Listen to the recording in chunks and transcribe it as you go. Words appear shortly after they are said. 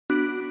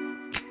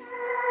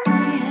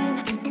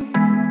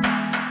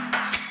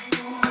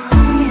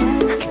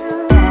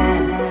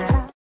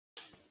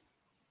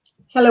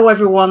Hello,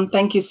 everyone.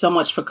 Thank you so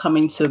much for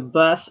coming to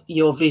Birth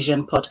Your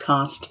Vision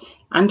podcast.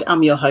 And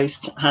I'm your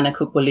host, Hannah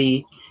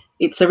Kukuli.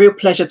 It's a real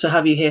pleasure to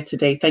have you here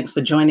today. Thanks for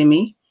joining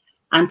me.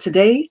 And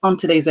today, on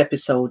today's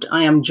episode,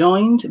 I am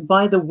joined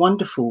by the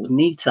wonderful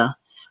Nita.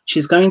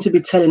 She's going to be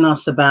telling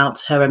us about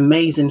her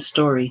amazing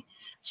story.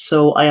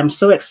 So I am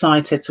so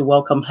excited to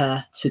welcome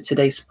her to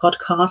today's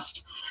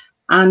podcast.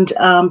 And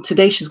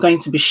today she's going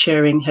to be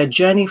sharing her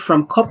journey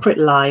from corporate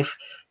life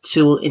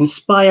to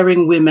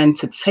inspiring women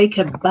to take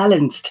a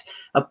balanced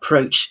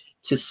approach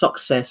to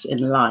success in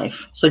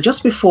life. So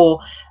just before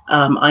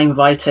I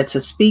invite her to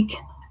speak,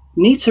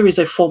 Nita is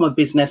a former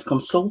business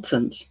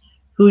consultant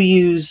who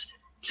used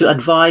to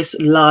advise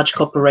large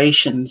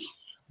corporations,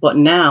 but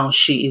now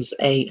she is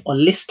a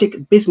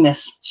holistic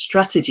business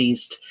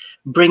strategist,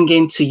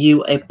 bringing to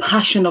you a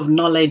passion of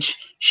knowledge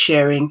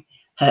sharing,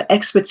 her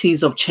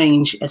expertise of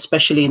change,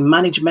 especially in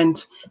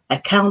management,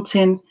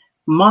 accounting,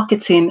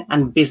 marketing,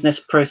 and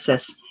business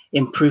process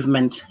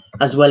improvement,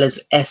 as well as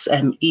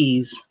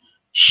SMEs.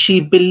 She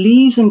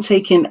believes in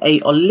taking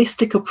a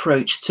holistic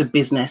approach to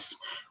business,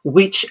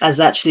 which has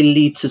actually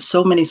led to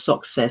so many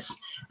success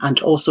and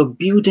also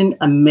building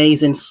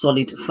amazing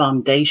solid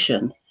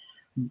foundation.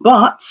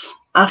 But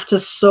after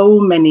so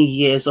many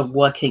years of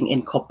working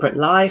in corporate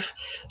life,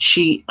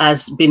 she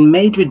has been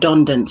made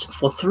redundant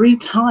for 3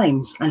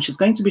 times, and she's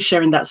going to be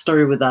sharing that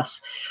story with us.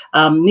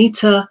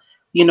 Nita,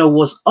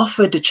 was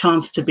offered the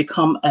chance to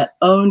become her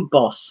own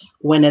boss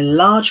when a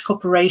large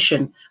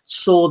corporation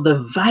saw the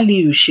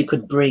value she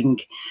could bring,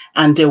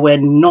 and they were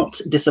not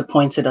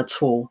disappointed at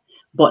all.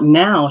 But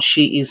now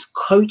she is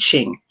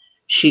coaching.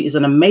 She is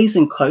an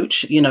amazing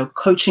coach,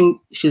 coaching.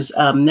 She's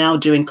now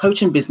doing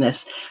coaching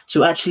business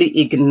to actually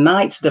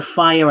ignite the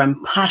fire and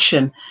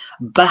passion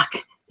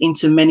back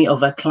into many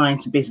of her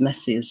clients'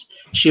 businesses.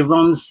 She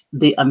runs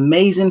the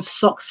amazing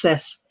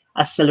Success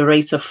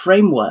Accelerator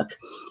framework,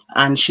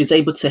 and she's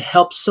able to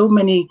help so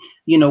many,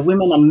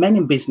 women and men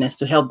in business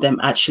to help them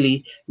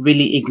actually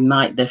really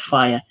ignite their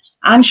fire.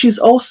 And she's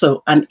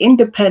also an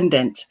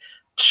independent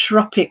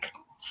tropic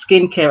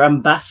skincare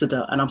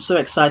ambassador, and I'm so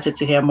excited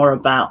to hear more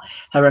about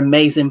her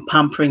amazing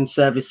pampering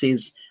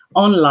services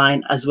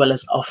online as well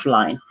as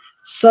offline.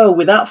 So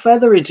without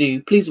further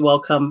ado, please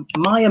welcome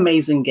my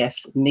amazing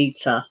guest,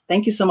 Nita.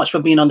 Thank you so much for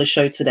being on the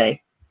show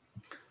today.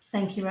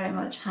 Thank you very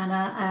much,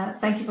 Hannah.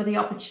 Thank you for the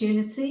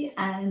opportunity.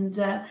 And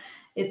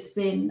it's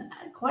been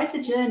quite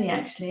a journey,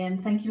 actually.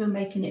 And thank you for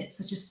making it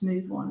such a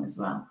smooth one as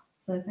well.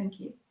 So thank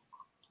you.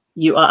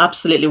 You are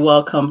absolutely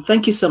welcome.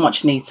 Thank you so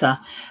much, Nita.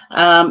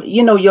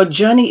 Your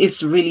journey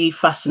is really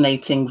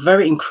fascinating,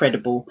 very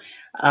incredible,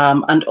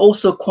 and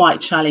also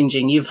quite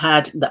challenging. You've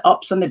had the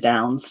ups and the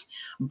downs,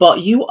 but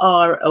you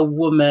are a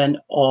woman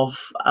of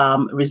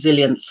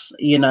resilience.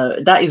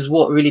 That is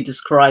what really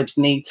describes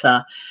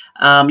Nita.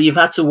 You've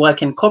had to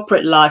work in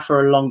corporate life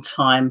for a long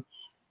time,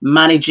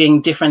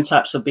 managing different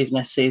types of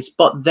businesses,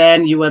 but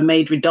then you were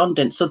made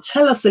redundant. So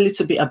tell us a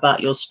little bit about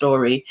your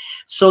story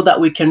so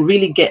that we can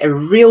really get a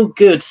real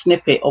good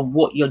snippet of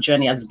what your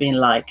journey has been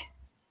like.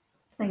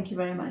 Thank you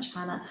very much,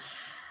 Hannah.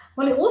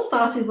 Well, it all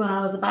started when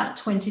I was about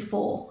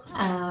 24,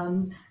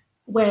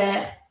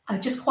 where I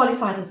just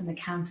qualified as an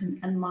accountant,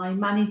 and my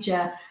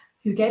manager,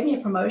 who gave me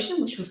a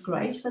promotion, which was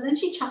great, but then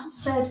she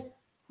said,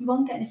 "You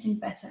won't get anything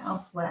better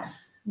elsewhere."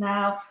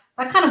 Now,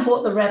 that kind of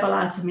brought the rebel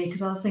out of me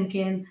because I was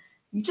thinking,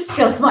 you just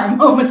killed my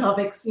moment of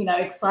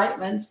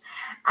excitement.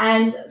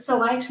 And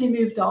so I actually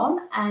moved on,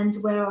 and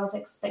where I was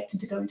expecting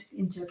to go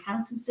into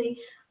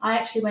accountancy, I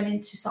actually went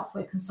into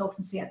software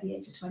consultancy at the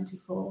age of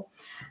 24.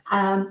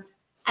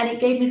 And it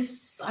gave me,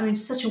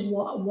 such a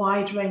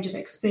wide range of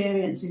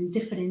experience in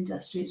different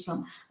industries,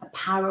 from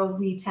apparel,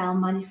 retail,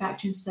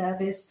 manufacturing,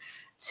 service,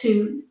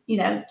 to,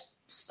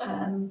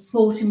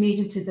 small to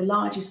medium to the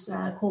largest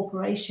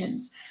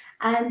corporations.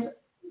 And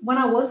when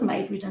I was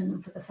made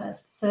redundant for the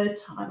third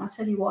time, I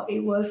tell you what,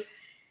 it was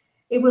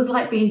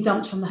like being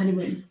dumped from the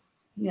honeymoon.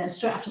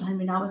 Straight after the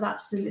honeymoon, I was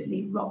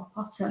absolutely rock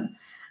bottom.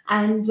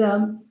 And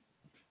when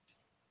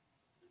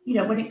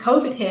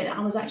COVID hit, I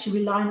was actually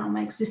relying on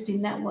my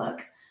existing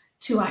network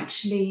to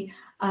actually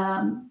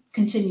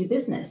continue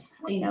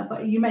business.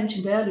 But you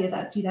mentioned earlier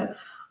that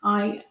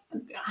I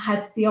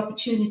had the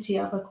opportunity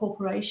of a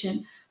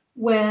corporation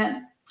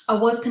where I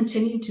was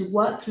continuing to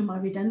work through my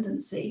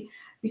redundancy,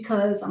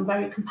 because I'm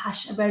very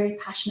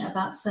passionate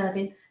about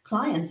serving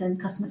clients and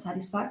customer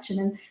satisfaction.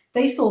 And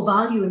they saw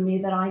value in me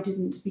that I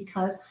didn't,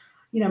 because,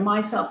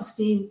 my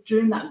self-esteem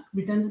during that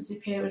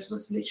redundancy period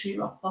was literally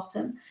rock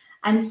bottom.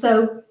 And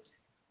so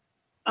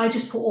I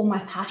just put all my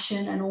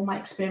passion and all my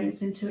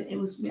experience into it. It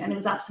was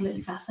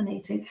absolutely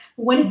fascinating.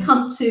 But when it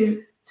comes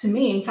to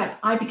me, in fact,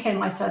 I became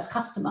my first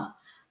customer,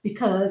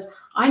 because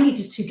I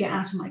needed to get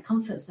out of my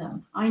comfort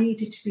zone. I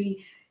needed to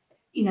be,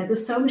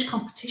 there's so much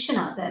competition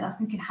out there. And I was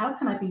thinking, how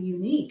can I be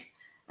unique?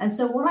 And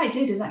so what I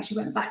did is actually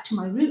went back to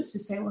my roots to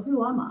say, well,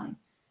 who am I?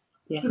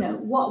 Yeah.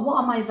 What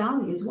are my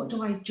values? What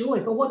do I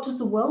enjoy? But what does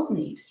the world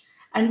need?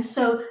 And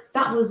so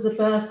that was the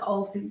birth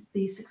of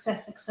the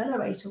Success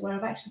Accelerator, where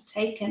I've actually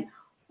taken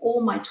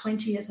all my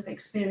 20 years of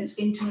experience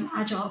into an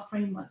agile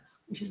framework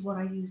which is what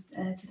I use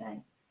today.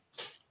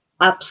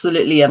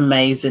 Absolutely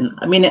amazing.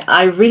 I mean,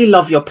 I really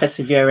love your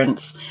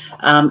perseverance.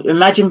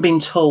 Imagine being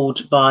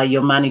told by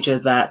your manager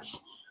that,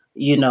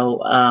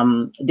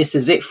 this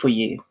is it for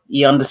you.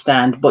 You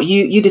understand, but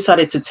you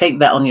decided to take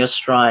that on your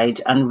stride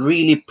and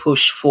really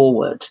push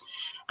forward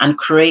and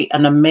create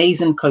an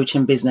amazing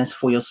coaching business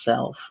for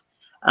yourself.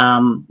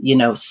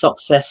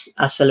 Success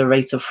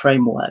accelerator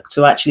framework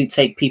to actually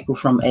take people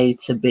from A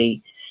to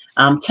B.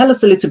 Tell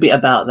us a little bit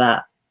about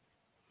that.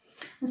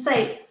 And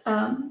say,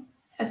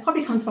 it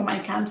probably comes from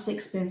my accountancy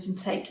experience in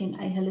taking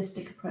a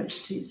holistic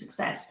approach to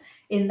success,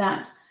 in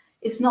that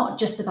it's not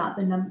just about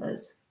the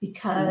numbers,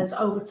 because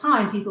over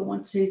time people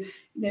want to,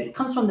 it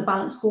comes from the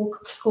balanced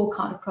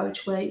scorecard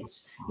approach, where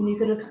it's, you've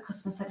got to look at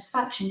customer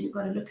satisfaction, you've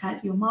got to look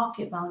at your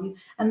market value,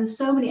 and there's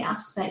so many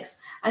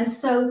aspects. And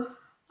so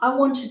I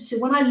wanted to,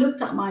 when I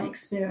looked at my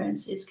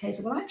experience, it's a case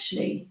of, well,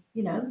 actually,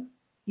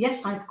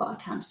 yes, I've got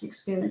accountancy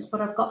experience,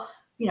 but I've got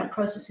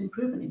process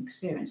improvement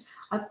experience.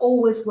 I've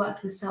always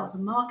worked with sales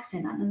and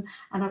marketing,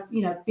 and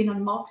I've been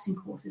on marketing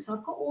courses. So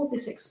I've got all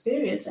this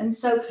experience. And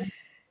so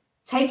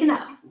taking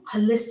that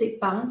holistic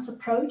balance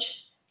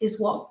approach is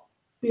what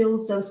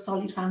builds those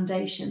solid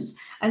foundations.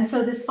 And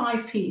so there's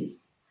 5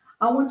 Ps.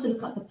 I want to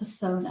look at the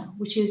persona,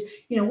 which is,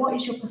 what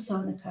is your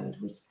persona code?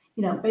 Which,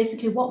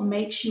 basically what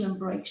makes you and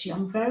breaks you.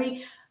 I'm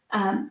very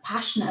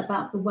passionate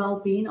about the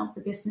well-being of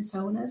the business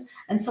owners,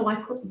 and so I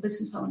put the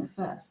business owner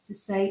first to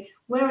say,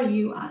 where are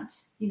you at?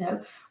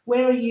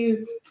 Where are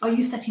you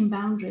setting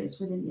boundaries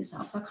within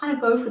yourself? So I kind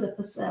of go for the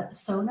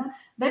persona.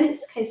 Then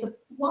it's a case of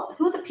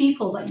who are the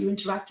people that you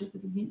interact with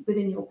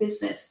within your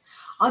business?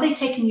 Are they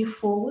taking you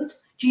forward?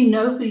 Do you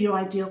know who your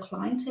ideal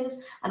client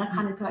is? And I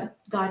kind of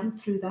guide them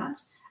through that.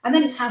 And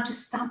then it's how to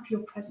stamp your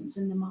presence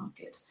in the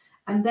market.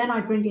 And then I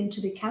bring into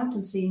the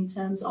accountancy in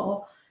terms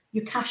of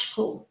your cash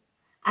pool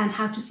and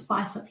how to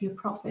spice up your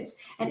profits.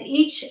 And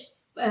each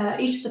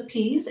of the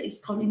P's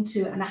is gone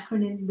into an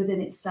acronym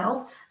within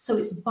itself. So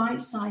it's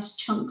bite-sized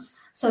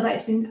chunks, so that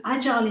it's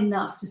agile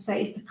enough to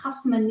say, if the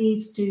customer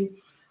needs to,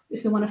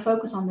 if they want to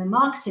focus on their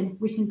marketing,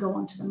 we can go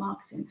on to the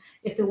marketing.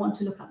 If they want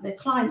to look at their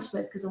client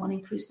spread because they want to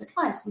increase their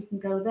clients, we can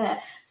go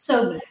there.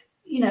 So,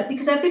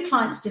 because every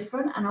client's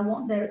different, and I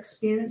want their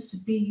experience to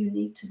be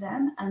unique to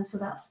them. And so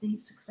that's the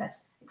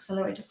Success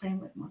Accelerator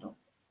Framework model.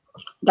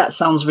 That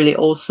sounds really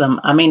awesome.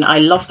 I mean, I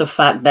love the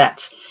fact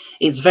that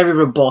it's very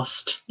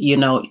robust.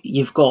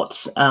 You've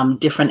got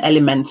different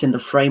elements in the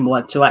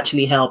framework to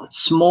actually help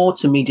small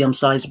to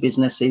medium-sized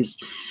businesses,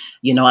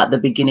 at the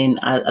beginning,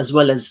 as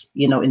well as,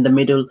 in the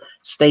middle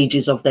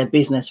stages of their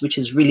business, which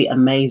is really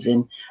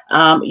amazing.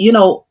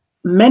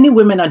 Many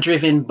women are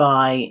driven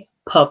by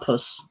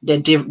purpose. They're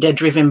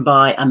driven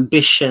by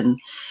ambition,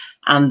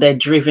 and they're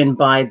driven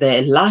by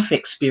their life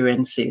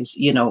experiences.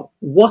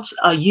 What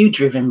are you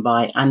driven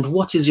by, and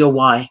what is your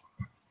why?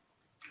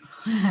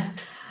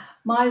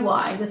 My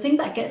why, the thing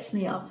that gets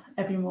me up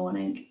every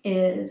morning,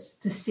 is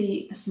to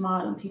see a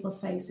smile on people's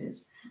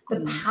faces.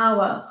 The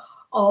power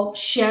of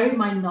sharing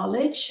my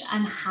knowledge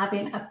and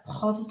having a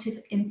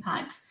positive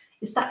impact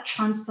is that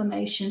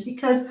transformation,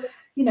 because,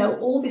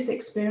 all this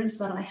experience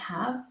that I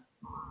have,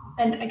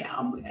 and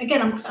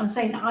again, I'm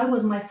saying I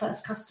was my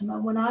first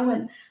customer when I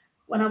went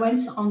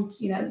on,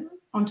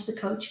 onto the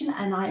coaching,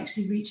 and I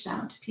actually reached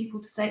out to people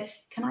to say,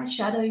 can I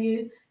shadow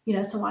you,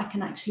 so I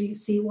can actually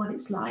see what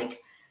it's like.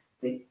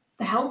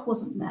 The help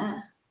wasn't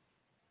there.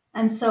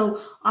 And so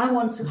I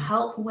want to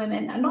help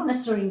women, and not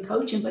necessarily in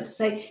coaching, but to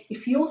say,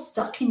 if you're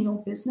stuck in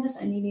your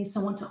business and you need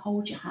someone to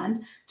hold your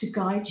hand, to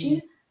guide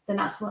you, then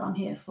that's what I'm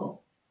here for.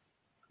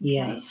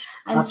 Yes.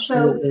 Okay? And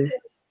absolutely. so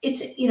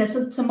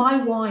it's, so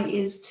my why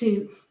is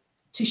to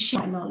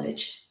share my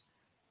knowledge,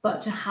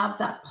 but to have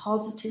that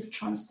positive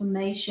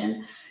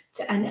transformation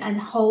and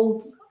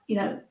hold,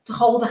 to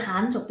hold the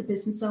hand of the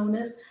business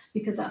owners,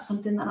 because that's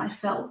something that I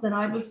felt that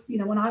I was,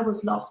 when I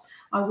was lost,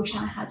 I wish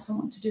I had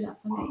someone to do that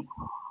for me.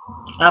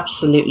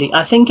 Absolutely.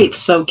 I think it's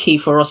so key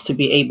for us to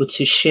be able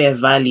to share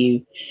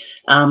value,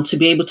 to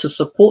be able to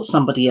support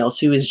somebody else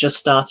who is just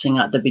starting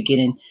at the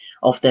beginning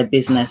of their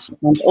business,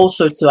 and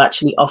also to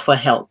actually offer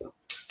help.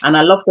 And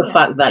I love the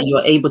fact that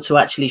you're able to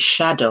actually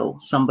shadow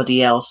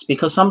somebody else,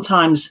 because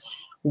sometimes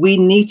we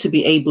need to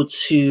be able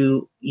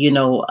to,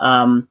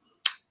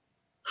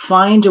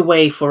 find a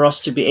way for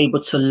us to be able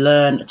to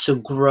learn, to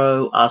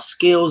grow our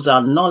skills,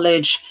 our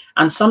knowledge.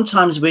 And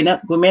sometimes we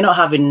may not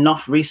have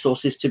enough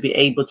resources to be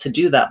able to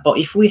do that. But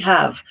if we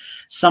have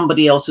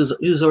somebody else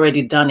who's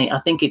already done it, I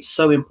think it's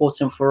so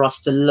important for us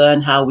to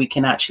learn how we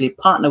can actually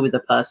partner with the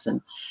person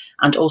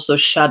and also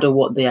shadow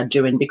what they are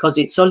doing, because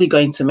it's only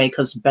going to make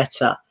us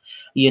better,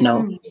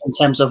 in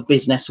terms of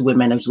business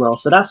women as well.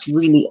 So that's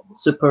really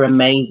super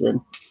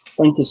amazing.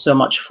 Thank you so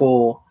much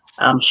for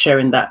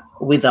sharing that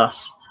with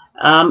us.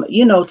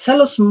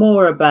 Tell us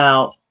more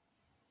about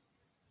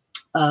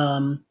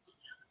how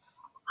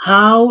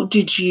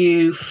did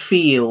you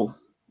feel,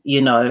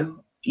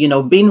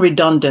 being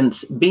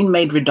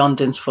made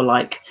redundant for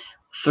like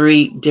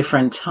 3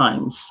 different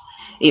times.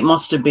 It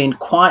must have been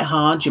quite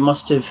hard. You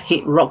must have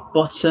hit rock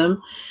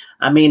bottom.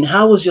 I mean,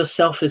 how was your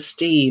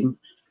self-esteem,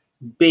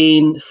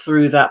 been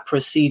through that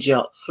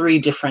procedure 3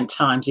 different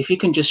times. If you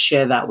can just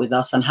share that with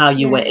us and how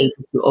you were Yeah.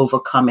 able to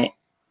overcome it.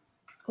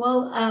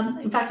 Well,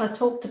 in fact, I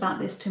talked about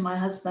this to my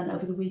husband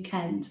over the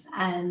weekend,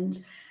 and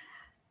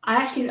I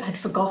actually had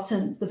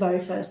forgotten the very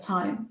first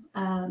time.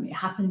 It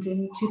happened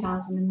in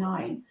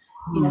 2009,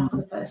 for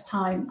the first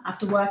time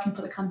after working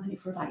for the company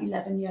for about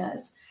 11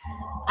 years.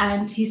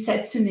 And he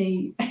said to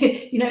me,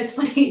 it's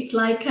funny, it's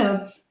like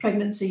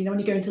pregnancy, when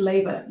you go into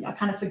labor, I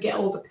kind of forget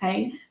all the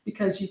pain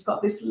because you've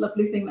got this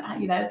lovely thing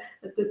that,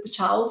 the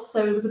child.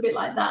 So it was a bit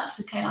like that.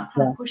 So I kind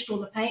of pushed all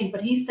the pain.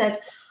 But he said,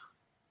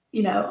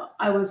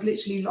 I was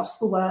literally lost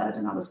for word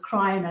and I was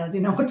crying and I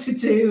didn't know what to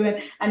do.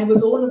 And it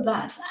was all of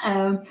that.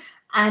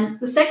 And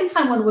the second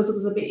time one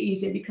was a bit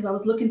easier because I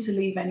was looking to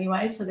leave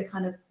anyway. So they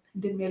kind of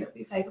did me a little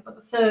bit of a favor. But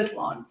the third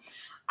one,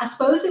 I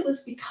suppose it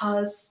was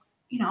because,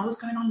 I was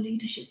going on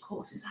leadership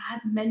courses. I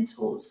had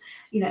mentors,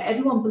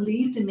 everyone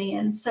believed in me.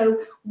 And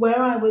so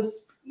where I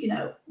was,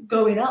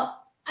 going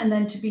up and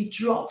then to be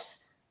dropped,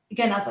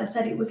 again, as I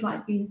said, it was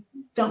like being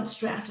dumped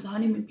straight after the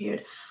honeymoon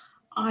period.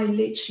 I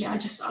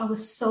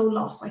was so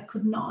lost. I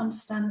could not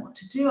understand what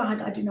to do. I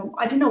didn't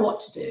know what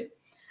to do.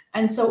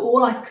 And so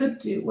all I could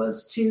do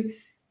was to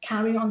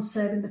carry on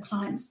serving the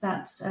clients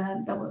that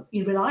were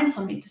reliant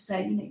on me to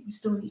say, you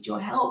still need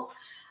your help.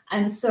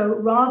 And so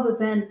rather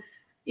than,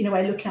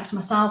 I look after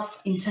myself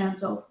in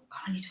terms of,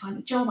 God, I need to find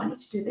a job, I need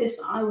to do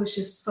this, I was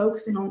just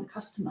focusing on the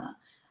customer.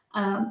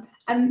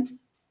 And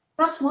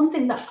that's one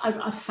thing that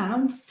I've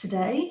found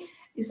today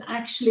is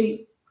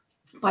actually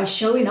by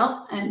showing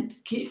up and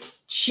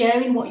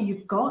sharing what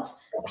you've got,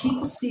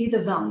 people see the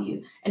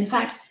value. In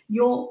fact,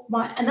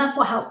 and that's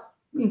what helps,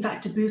 in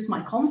fact, to boost my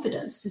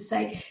confidence, to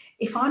say,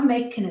 if I'm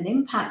making an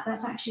impact,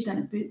 that's actually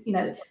going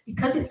to,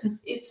 because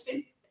it's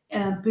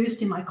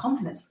boosting my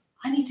confidence,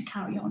 I need to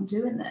carry on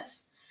doing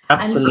this.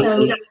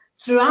 Absolutely. And so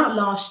throughout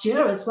last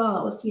year as well,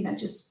 I was,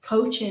 just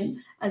coaching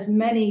as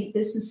many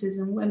businesses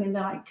and women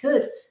that I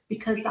could,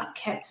 because that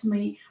kept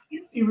me,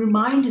 it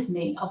reminded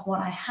me of what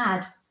I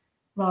had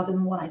rather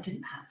than what I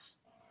didn't have.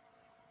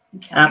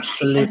 Okay?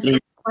 Absolutely.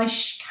 And by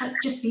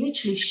just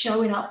literally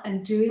showing up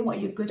and doing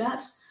what you're good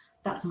at,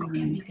 that's what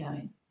kept me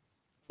going.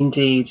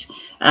 Indeed.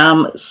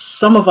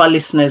 Some of our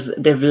listeners,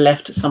 they've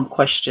left some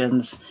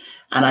questions,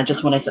 and I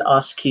just wanted to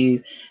ask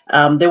you,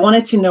 they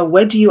wanted to know,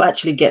 where do you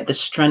actually get the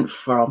strength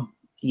from,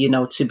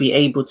 to be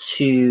able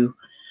to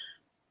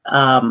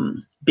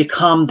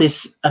become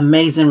this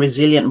amazing,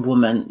 resilient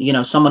woman,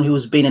 someone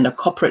who's been in a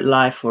corporate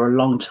life for a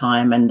long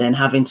time and then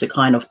having to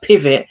kind of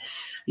pivot,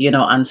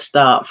 and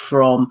start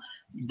from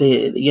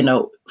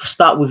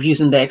start with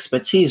using their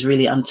expertise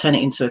really and turn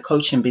it into a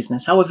coaching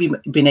business. How have you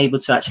been able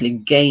to actually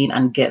gain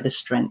and get the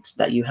strength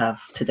that you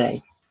have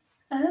today?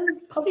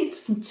 Probably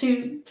from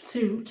two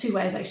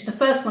ways, actually. The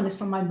first one is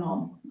from my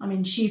mom. I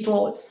mean, she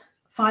brought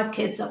 5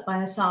 kids up by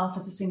herself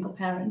as a single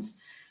parent.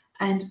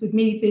 And with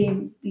me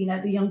being,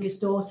 the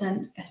youngest daughter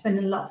and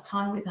spending a lot of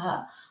time with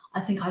her,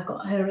 I think I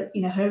got her,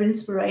 her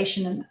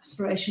inspiration and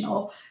aspiration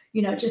of,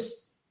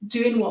 just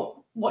doing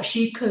what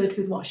she could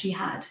with what she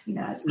had,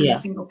 as being a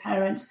single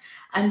parent.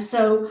 And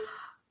so,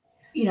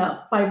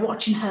 by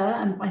watching her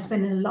and by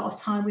spending a lot of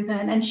time with her,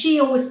 and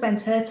she always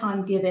spends her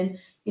time giving,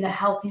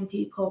 helping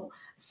people.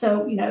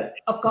 So,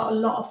 I've got a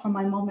lot from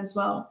my mom as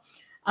well.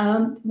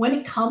 When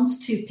it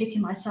comes to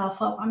picking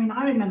myself up, I mean,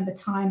 I remember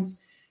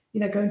times,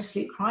 going to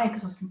sleep crying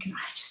because I was thinking,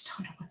 I just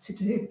don't know what to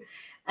do.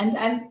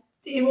 And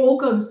it all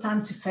comes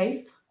down to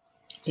faith.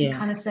 To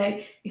kind of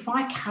say, if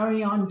I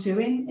carry on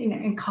doing,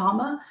 in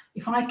karma,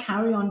 if I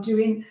carry on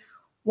doing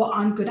what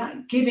I'm good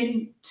at,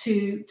 giving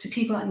to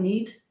people that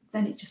need,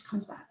 then it just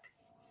comes back.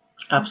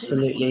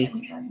 Absolutely.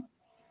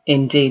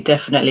 Indeed,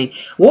 definitely.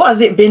 What has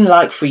it been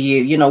like for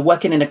you,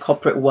 working in the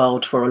corporate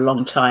world for a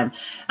long time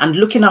and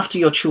looking after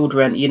your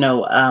children,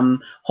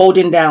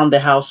 holding down the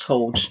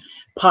household,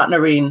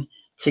 partnering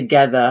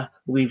together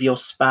with your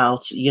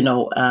spouse,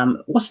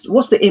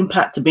 what's the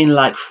impact been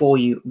like for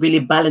you, really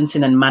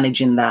balancing and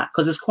managing that?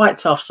 Because it's quite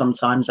tough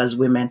sometimes as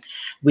women.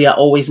 We are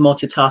always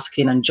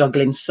multitasking and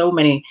juggling so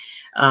many,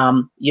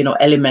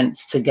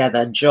 elements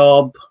together: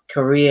 job,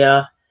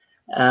 career,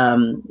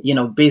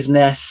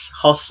 business,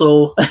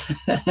 hustle,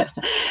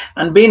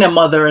 and being a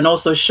mother and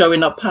also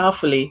showing up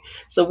powerfully.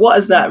 So what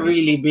has that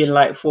really been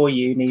like for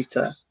you,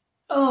 Nita?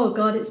 Oh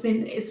God, it's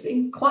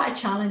been quite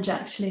a challenge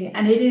actually,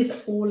 and it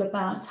is all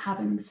about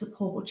having the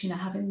support.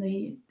 Having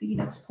the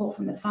support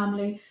from the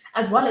family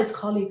as well as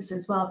colleagues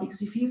as well.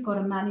 Because if you've got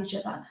a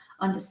manager that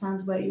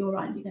understands where you're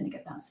at, you're going to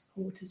get that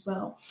support as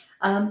well.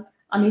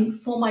 I mean,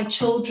 for my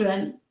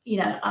children,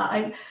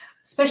 I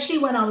especially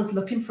when I was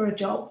looking for a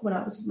job, when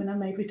I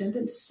made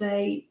redundant, to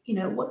say,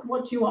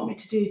 what do you want me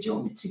to do? Do you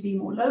want me to be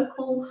more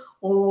local,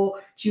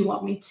 or do you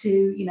want me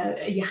to,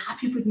 are you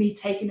happy with me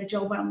taking a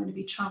job where I'm going to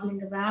be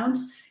traveling around?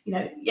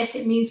 Yes,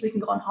 it means we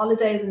can go on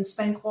holidays and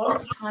spend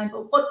quality time,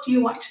 but what do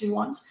you actually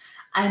want?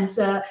 And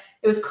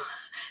it was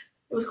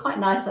quite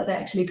nice that they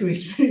actually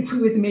agreed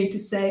with me to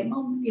say,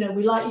 Mom,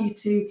 we like you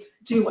to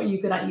do what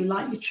you're good at. You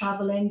like your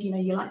traveling,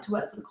 you like to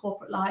work for the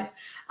corporate life.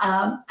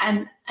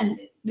 And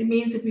it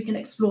means if we can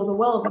explore the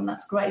world, then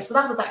that's great. So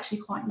that was actually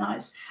quite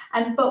nice.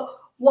 But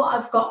what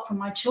I've got from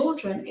my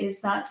children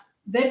is that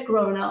they've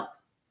grown up,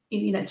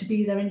 to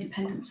be their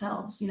independent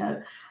selves.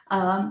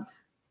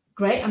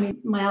 Great. I mean,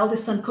 my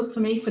eldest son cooked for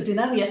me for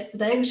dinner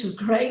yesterday, which was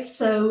great.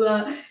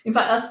 So, in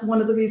fact, that's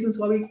one of the reasons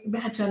why we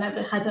had to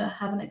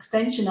have an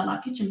extension on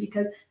our kitchen,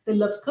 because they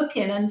loved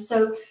cooking. And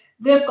so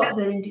they've got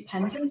their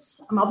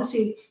independence.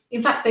 Obviously,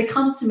 in fact, they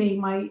come to me.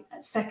 My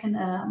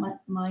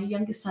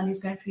youngest son is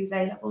going through his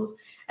A-levels,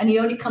 and he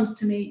only comes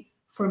to me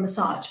for a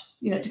massage,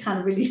 to kind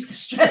of release the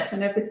stress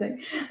and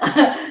everything.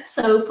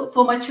 So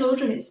for my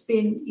children, it's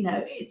been,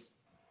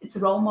 it's a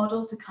role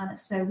model to kind of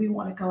say, we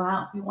want to go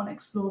out, we want to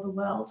explore the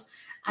world.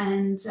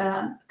 And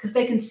because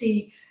they can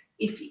see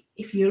if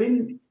you're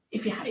in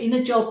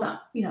a job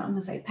that, I'm going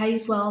to say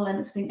pays well and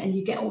everything, and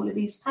you get all of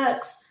these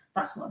perks,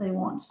 that's what they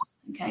want.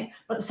 Okay.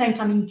 But at the same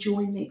time,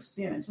 enjoying the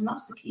experience. And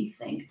that's the key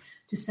thing,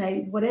 to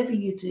say, whatever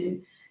you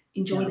do,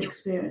 enjoy the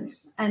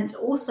experience. And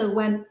also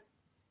when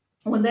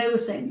they were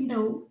saying,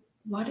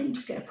 why don't you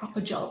just get a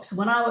proper job? So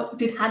when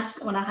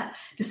I had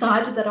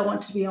decided that I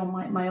wanted to be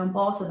on my own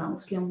boss, and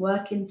obviously I'm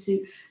working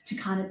to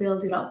kind of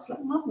build it up, it's like,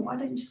 Mum, why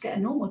don't you just get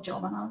a normal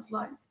job? And I was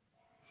like,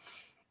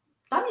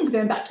 that means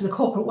going back to the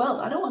corporate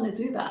world. I don't want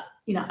to do that.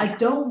 I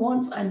don't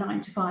want a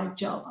 9-to-5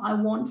 job. I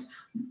want,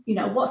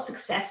 what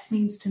success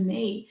means to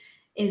me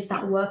is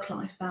that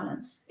work-life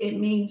balance. It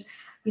means,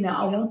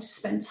 I want to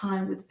spend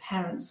time with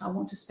parents. I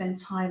want to spend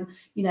time,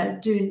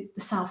 doing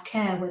the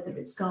self-care, whether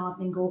it's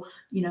gardening or,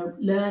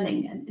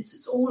 learning. And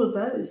it's all of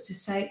those, to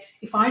say,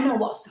 if I know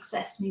what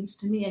success means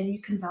to me and you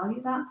can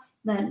value that,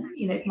 then,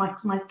 if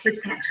my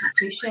kids can actually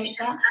appreciate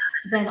that,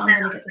 then I'm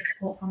going to get the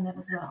support from them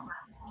as well.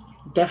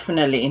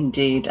 Definitely,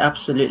 indeed,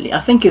 absolutely.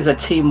 I think it's a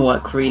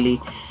teamwork, really,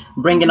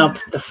 bringing up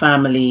the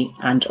family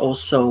and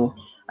also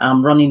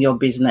running your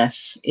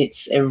business.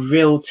 It's a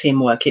real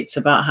teamwork. It's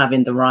about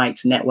having the right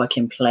network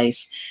in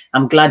place.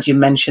 I'm glad you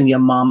mentioned your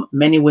mom.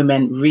 Many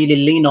women really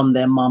lean on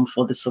their mom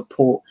for the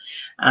support,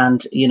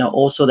 and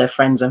also their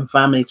friends and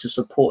family to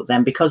support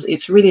them, because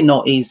it's really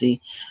not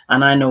easy.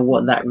 And I know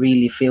what that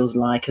really feels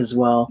like as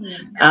well.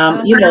 So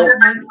I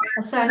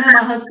know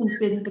my husband's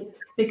been the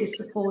biggest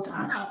support.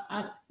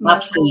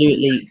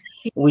 Absolutely.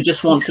 We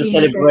just want to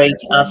celebrate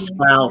our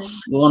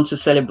spouse. We want to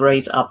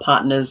celebrate our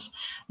partners,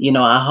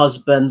 our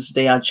husbands.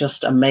 They are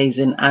just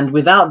amazing. And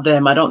without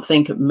them, I don't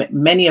think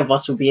many of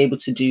us will be able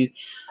to do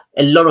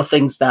a lot of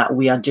things that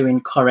we are doing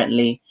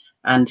currently.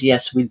 And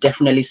yes, we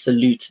definitely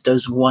salute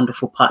those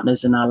wonderful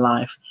partners in our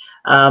life.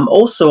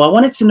 Also, I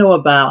wanted to know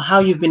about how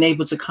you've been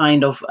able to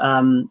kind of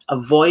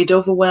avoid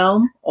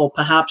overwhelm, or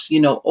perhaps,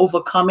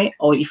 overcome it,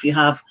 or if you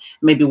have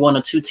maybe 1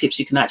 or 2 tips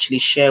you can actually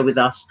share with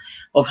us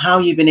of how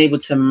you've been able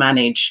to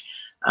manage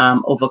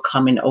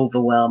overcoming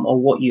overwhelm, or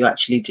what you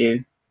actually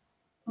do.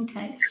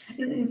 Okay.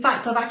 In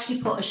fact, I've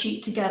actually put a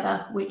sheet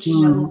together, which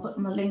we'll put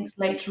in the links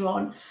later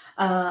on,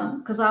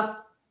 because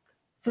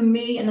for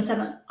me, in a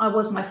sense, I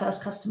was my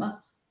first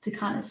customer to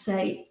kind of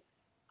say,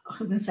 I'm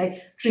going to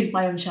say, drink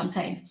my own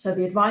champagne. So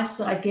the advice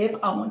that I give,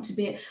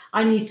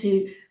 I need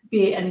to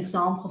be an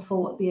example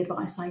for what the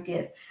advice I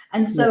give.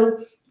 And so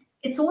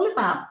it's all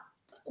about,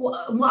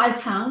 what I've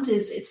found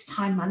is it's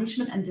time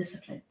management and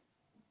discipline.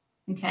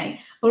 Okay.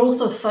 But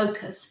also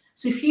focus.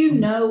 So if you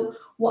know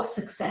what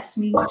success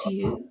means to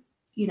you,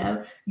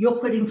 you're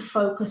putting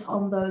focus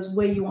on those,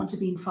 where you want to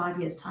be in 5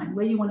 years' time,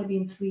 where you want to be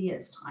in 3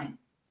 years' time.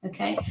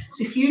 Okay.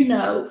 So if you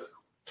know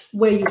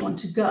where you want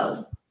to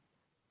go,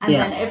 and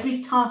then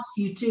every task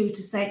you do,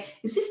 to say,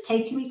 is this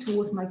taking me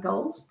towards my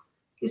goals?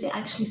 Is it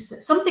actually,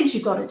 some things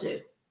you've got to do.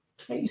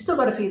 You still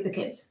got to feed the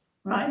kids,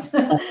 right?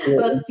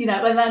 But,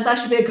 and then that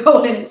should be a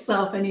goal in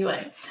itself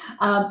anyway.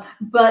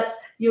 But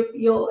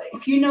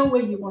if you know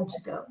where you want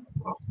to go,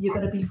 you're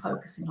going to be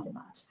focusing on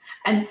that.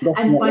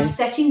 And by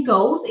setting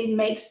goals, it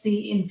makes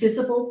the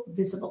invisible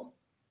visible.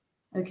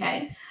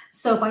 Okay.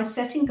 So by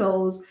setting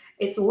goals,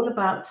 it's all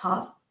about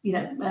task,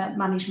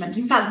 management.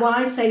 In fact, what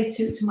I say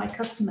to my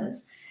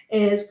customers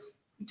is,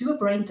 do a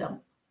brain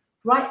dump,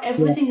 write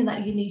everything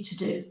that you need to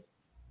do.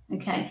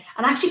 Okay.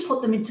 And actually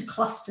put them into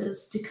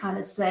clusters to kind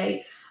of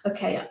say,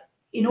 okay,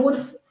 in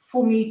order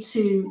for me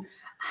to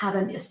have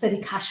a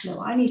steady cash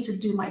flow, I need to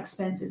do my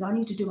expenses, I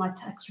need to do my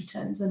tax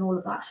returns and all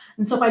of that.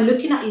 And so by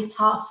looking at your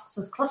tasks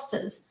as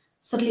clusters,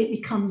 suddenly it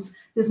becomes,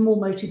 there's more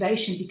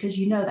motivation, because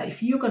you know that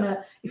if you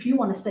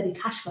want a steady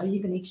cash flow,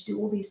 you're going to need to do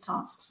all these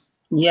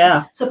tasks.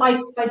 Yeah. So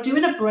by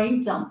doing a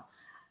brain dump,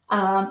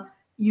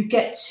 you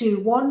get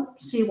to,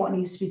 see what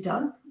needs to be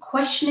done,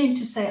 questioning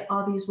to say,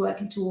 are these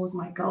working towards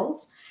my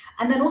goals?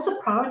 And then also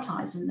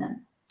prioritizing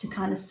them to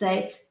kind of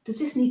say, does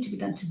this need to be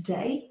done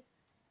today?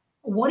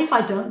 What if I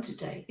don't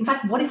today? In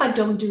fact, what if I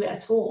don't do it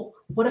at all?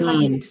 What if I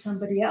give it to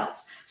somebody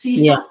else? So you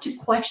start to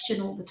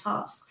question all the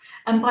tasks.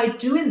 And by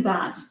doing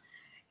that,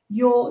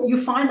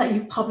 you find that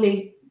you've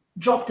probably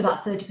dropped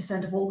about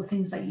 30% of all the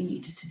things that you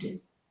needed to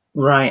do.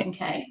 Right.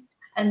 Okay.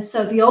 And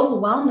so the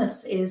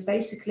overwhelmness is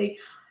basically,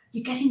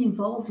 you're getting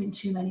involved in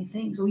too many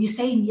things, or you're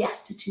saying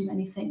yes to too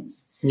many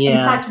things. Yeah.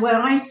 In fact, where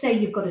I say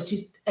you've got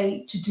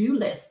a to-do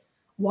list,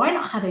 why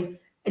not have a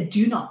a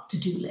do not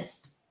to-do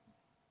list.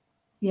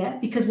 Yeah,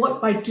 because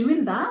by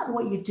doing that,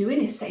 what you're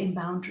doing is setting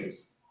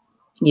boundaries.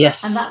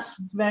 Yes. And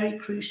that's very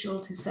crucial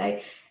to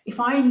say. If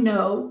I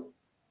know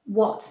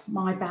what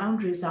my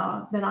boundaries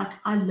are, then I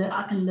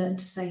can learn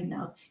to say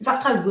no. In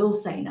fact, I will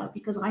say no,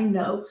 because I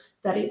know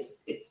that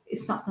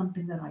it's not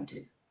something that I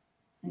do.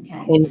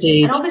 Okay.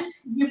 Indeed. And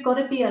obviously, you've got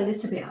to be a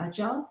little bit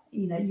agile.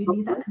 You know, you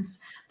need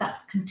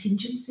that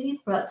contingency.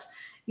 But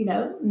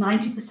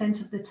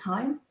 90% of the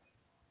time,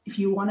 if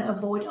you want to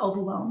avoid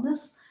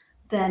overwhelmness,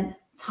 then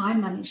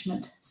time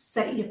management,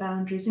 set your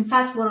boundaries. In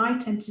fact, what I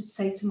tend to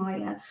say to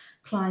my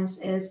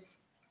clients is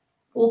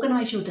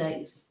organize your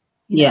days.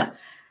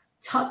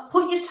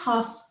 Put your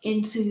tasks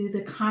into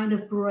the kind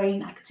of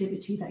brain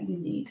activity that you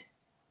need.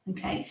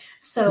 Okay,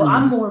 so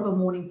I'm more of a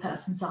morning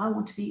person, so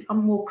I'm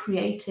more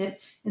creative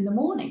in the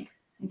morning.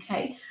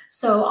 Okay,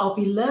 so I'll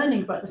be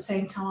learning, but at the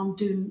same time I'm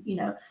doing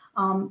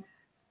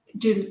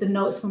doing the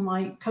notes for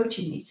my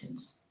coaching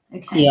meetings.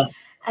 Okay. Yes.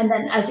 And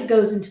then as it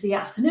goes into the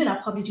afternoon,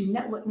 I'll probably do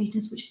network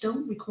meetings, which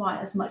don't require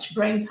as much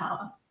brain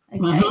power.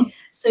 Okay.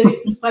 So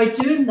by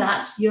doing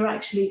that,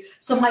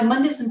 so my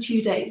Mondays and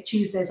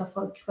Tuesdays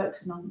are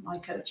focusing on my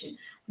coaching.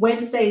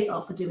 Wednesdays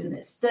are for doing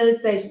this.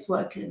 Thursdays is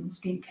working in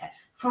skincare.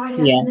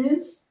 Friday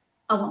afternoons,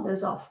 I want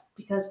those off,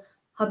 because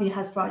hubby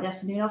has Friday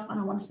afternoon off and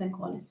I want to spend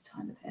quality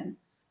time with him.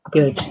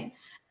 Good. Okay.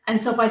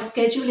 And so by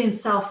scheduling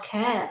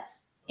self-care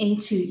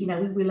into,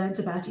 we learned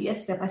about it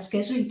yesterday, by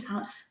scheduling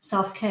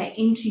self-care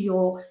into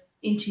your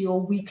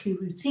weekly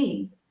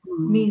routine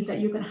means that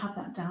you're going to have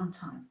that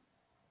downtime.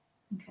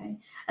 Okay.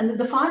 And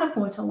the final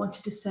point I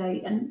wanted to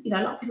say, and a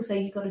lot of people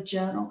say you've got to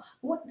journal.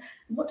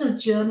 What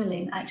does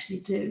journaling actually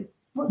do?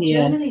 What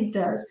journaling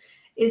does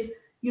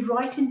is you're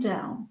writing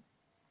down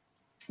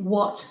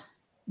what's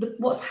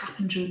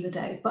happened during the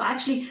day, but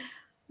actually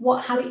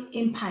how it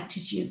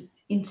impacted you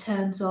in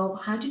terms of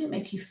how did it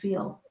make you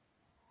feel.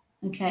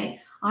 Okay,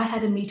 I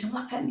had a meeting.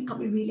 That got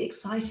me really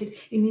excited.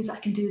 It means I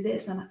can do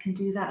this and I can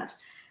do that.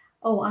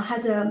 Oh, I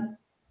had a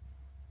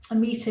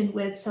meeting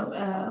with so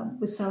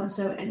and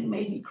so, and it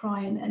made me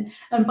cry. And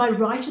by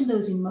writing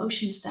those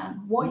emotions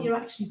down, what you're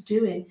actually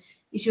doing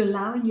is you're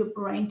allowing your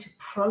brain to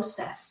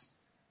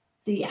process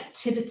the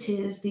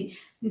activities, the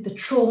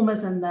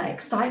traumas and the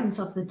excitements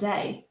of the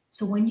day.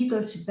 So when you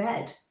go to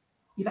bed,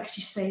 you've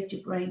actually saved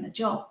your brain a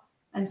job,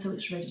 and so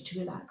it's ready to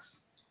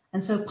relax.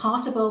 And so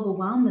part of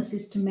overwhelmness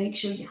is to make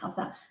sure you have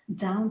that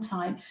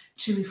downtime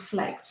to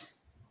reflect.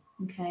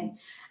 Okay.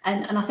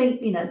 And I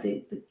think,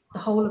 the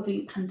whole of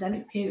the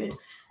pandemic period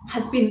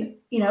has been,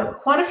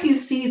 quite a few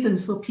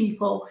seasons for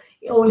people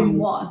all in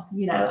one.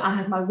 I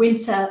had my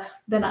winter,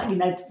 then I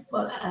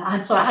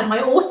had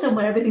my autumn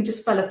where everything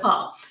just fell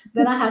apart.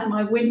 Then I had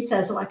my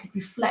winter so I could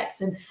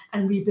reflect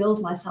and rebuild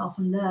myself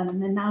and learn.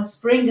 And then now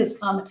spring has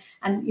come,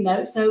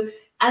 and, so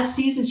as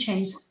seasons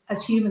change,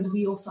 as humans,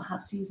 we also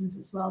have seasons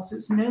as well. So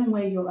it's knowing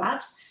where you're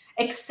at,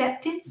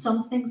 accepting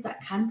some things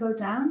that can go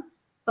down,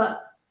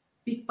 but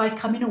by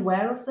becoming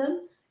aware of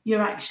them,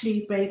 you're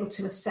actually able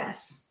to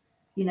assess,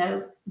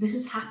 this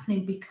is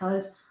happening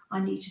because I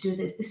need to do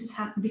this. This is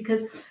happening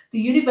because the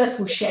universe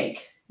will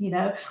shake. When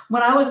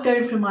I was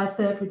going through my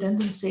third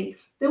redundancy,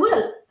 there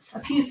were a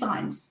few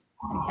signs,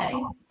 okay,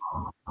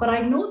 but I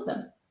ignored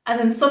them. And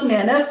then suddenly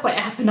an earthquake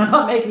happened, I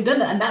got made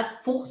redundant, and that's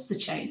forced the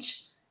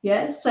change.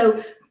 Yeah.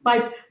 So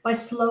by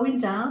slowing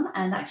down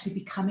and actually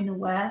becoming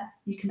aware,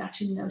 you can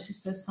actually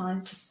notice those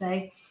signs to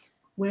say,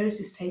 where is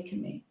this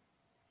taking me?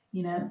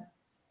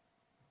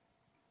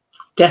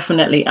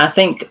 Definitely. I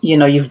think,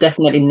 you've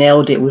definitely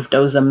nailed it with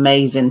those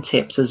amazing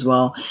tips as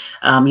well.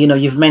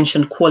 You've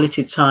mentioned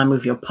quality time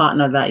with your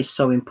partner. That is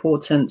so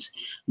important.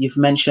 You've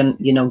mentioned,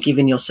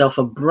 giving yourself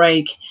a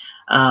break.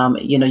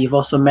 You've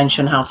also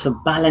mentioned how to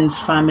balance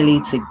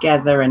family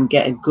together and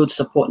get a good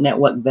support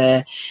network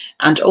there.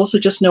 And also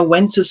just know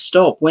when to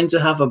stop, when to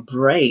have a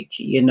break,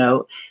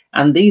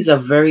 and these are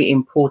very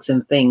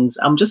important things.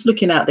 I'm just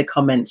looking at the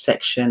comment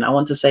section. I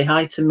want to say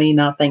hi to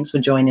Mina. Thanks for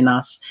joining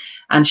us.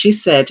 And she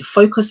said,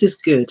 focus is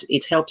good.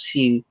 It helps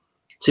you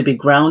to be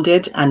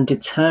grounded and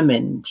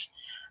determined.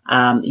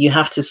 You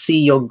have to see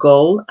your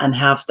goal and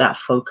have that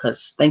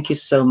focus. Thank you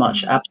so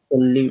much.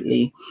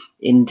 Absolutely.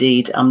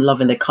 Indeed. I'm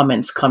loving the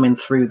comments coming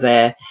through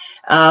there.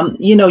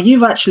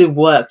 You've actually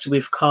worked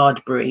with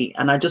Cardbury,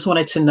 and I just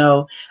wanted to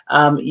know,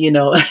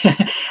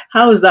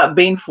 how has that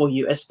been for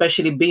you,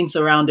 especially being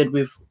surrounded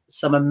with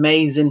some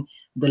amazing,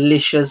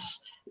 delicious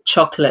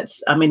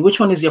chocolates? I mean, which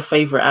one is your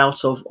favorite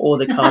out of all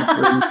the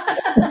Cardbury?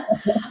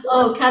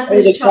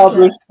 Cadbury's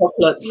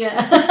chocolates.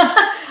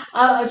 Yeah.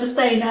 I was just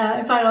saying, in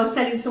fact, I was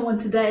telling someone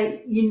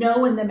today,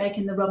 when they're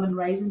making the rum and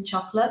raisin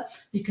chocolate,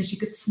 because you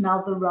could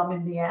smell the rum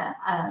in the air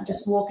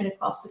just walking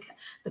across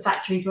the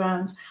factory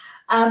grounds.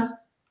 I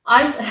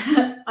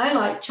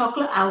like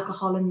chocolate,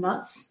 alcohol, and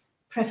nuts,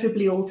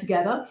 preferably all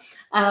together.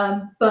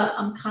 But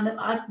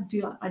I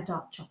do like my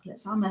dark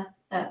chocolates. I'm a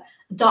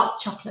dark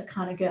chocolate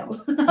kind of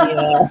girl.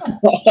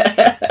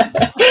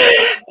 Yeah.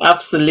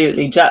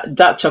 Absolutely.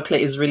 Dark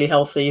chocolate is really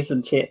healthy,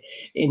 isn't it?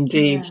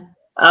 Indeed.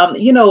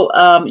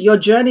 Your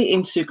journey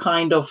into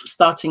kind of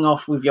starting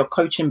off with your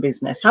coaching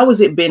business, how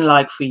has it been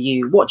like for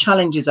you? What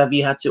challenges have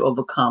you had to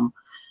overcome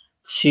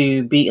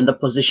to be in the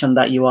position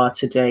that you are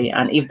today?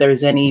 And if there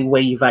is any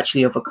way you've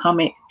actually overcome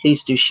it,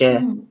 please do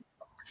share.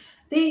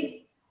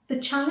 The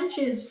challenge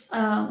is,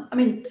 I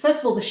mean, first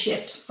of all, the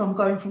shift from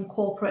going from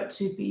corporate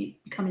to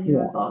becoming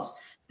your own boss.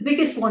 The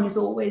biggest one is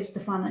always the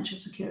financial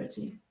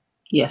security.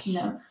 Yes. You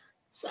know,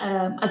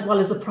 as well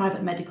as the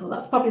private medical.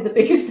 That's probably the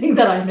biggest thing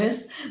that I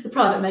missed, the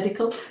private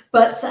medical.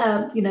 But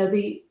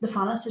the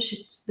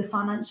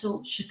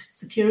financial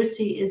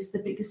security is the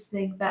biggest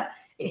thing that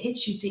it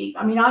hits you deep.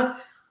 I mean,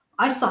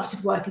 I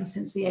started working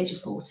since the age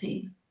of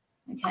 14.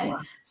 Okay,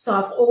 wow. So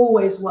I've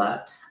always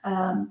worked.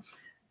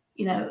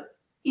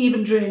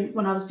 Even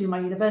when I was doing my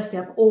university,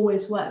 I've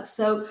always worked.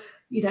 So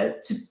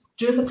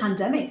during the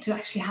pandemic, to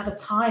actually have a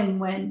time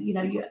when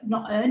you're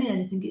not earning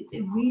anything,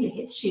 it really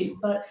hits you.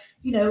 But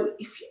I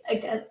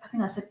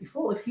think I said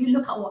before, if you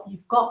look at what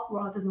you've got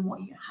rather than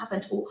what you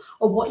haven't, or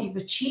what you've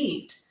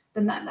achieved,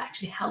 then that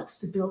actually helps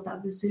to build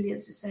that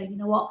resilience to say, you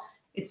know what,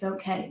 it's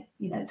okay.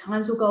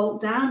 Times will go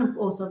down,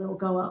 also they'll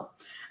go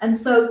up. And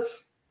so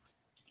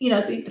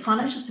the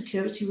financial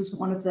security was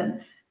one of them.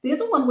 The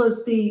other one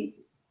was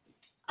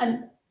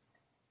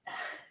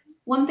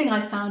one thing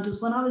I found was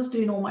when I was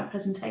doing all my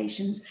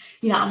presentations,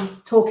 I'm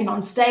talking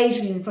on stage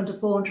in front of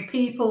 400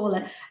 people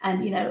and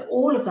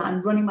all of that,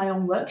 and running my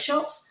own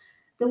workshops,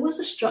 there was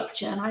a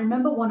structure. And I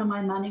remember one of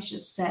my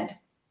managers said,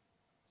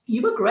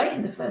 you were great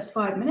in the first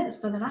 5 minutes,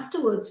 but then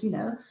afterwards, you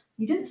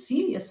didn't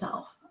see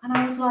yourself. And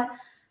I was like,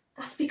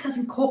 that's because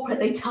in corporate,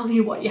 they tell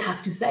you what you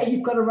have to say.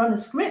 You've got to run a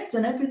script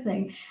and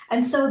everything.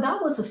 And so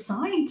that was a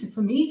sign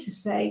for me to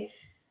say,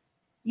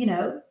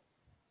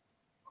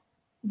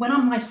 when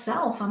I'm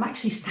myself, I'm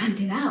actually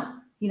standing out.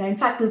 In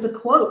fact, there's a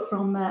quote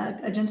from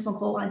a gentleman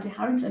called Andy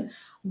Harrington: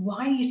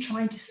 why are you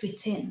trying to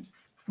fit in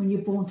when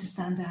you're born to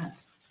stand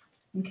out?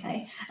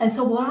 Okay. And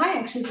so what I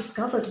actually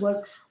discovered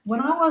was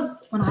when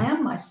I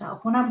am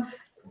myself, when I'm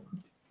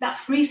that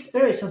free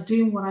spirit of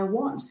doing what I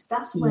want,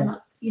 that's when,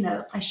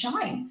 I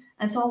shine.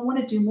 And so I want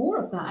to do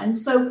more of that. And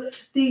so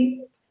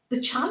the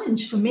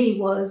challenge for me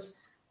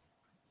was,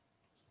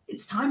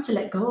 it's time to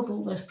let go of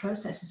all those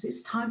processes.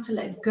 It's time to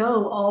let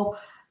go of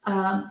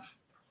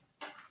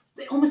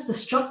almost the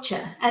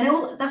structure, and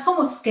that's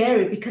almost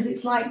scary, because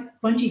it's like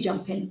bungee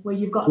jumping, where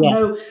you've got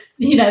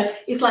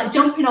it's like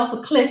jumping off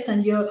a cliff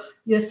and you're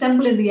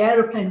assembling the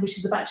aeroplane which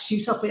is about to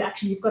shoot up. But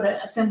actually you've got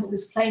to assemble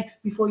this plane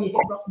before you hit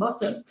rock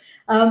bottom.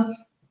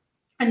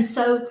 And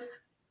so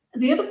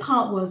the other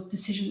part was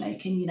decision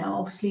making.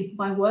 Obviously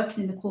by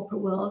working in the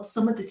corporate world,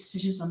 some of the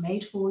decisions are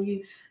made for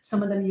you,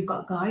 some of them you've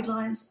got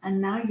guidelines,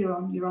 and now you're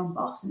on your own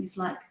boss, and it's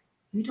like,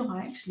 who do I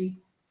actually,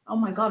 oh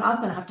my God, I'm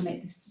going to have to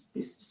make this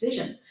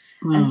decision.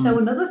 And so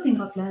another thing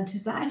I've learned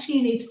is that actually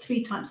you need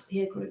 3 types of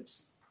peer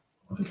groups.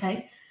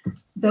 Okay.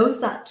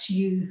 Those that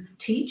you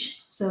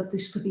teach. So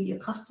this could be your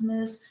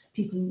customers,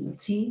 people in your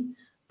team,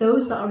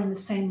 those that are in the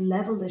same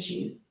level as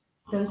you,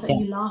 those that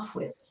you laugh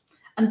with,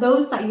 and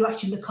those that you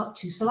actually look up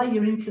to. So like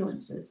your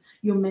influencers,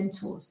 your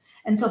mentors.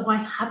 And so by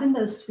having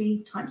those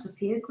 3 types of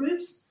peer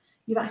groups,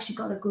 you've actually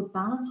got a good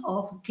balance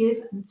of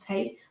give and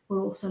take, but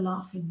also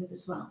laughing with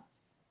as well.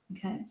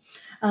 Okay.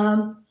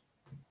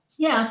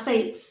 I'd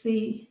say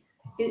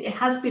it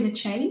has been a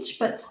change,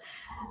 but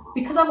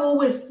because I've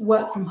always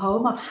worked from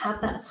home, I've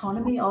had that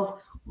autonomy of,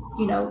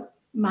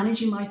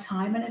 managing my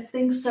time and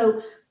everything.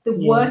 So the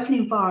working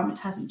environment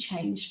hasn't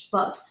changed,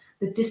 but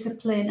the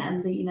discipline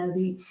and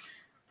the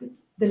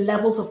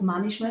levels of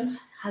management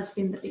has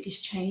been the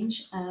biggest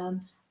change.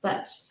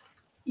 But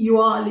you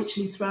are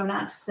literally thrown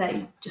out to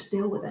say, just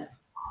deal with it.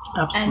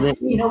 Absolutely.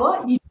 And you know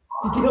what? You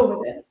deal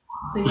with it.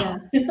 So yeah.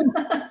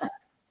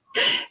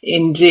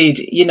 Indeed.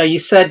 You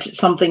said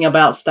something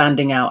about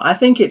standing out. I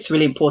think it's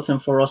really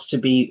important for us to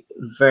be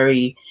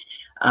very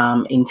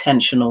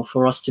intentional,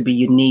 for us to be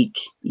unique.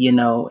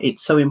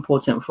 It's so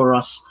important for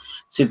us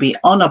to be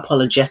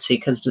unapologetic,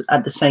 because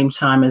at the same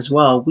time as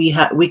well,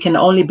 we can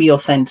only be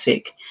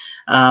authentic.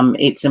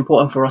 It's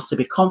important for us to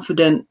be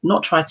confident,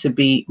 not try to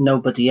be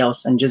nobody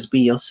else, and just be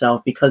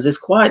yourself, because it's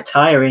quite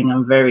tiring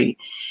and very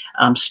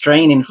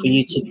straining for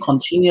you to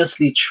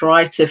continuously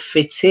try to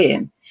fit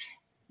in.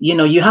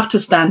 You have to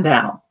stand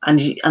out, and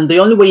the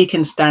only way you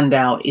can stand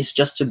out is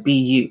just to be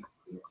you,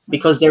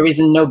 because there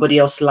isn't nobody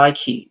else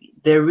like you.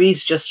 There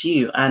is just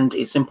you, and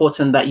it's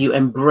important that you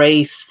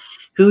embrace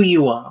who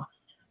you are,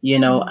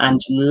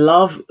 and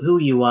love who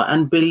you are,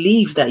 and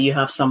believe that you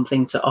have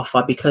something to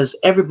offer, because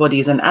everybody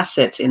is an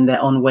asset in their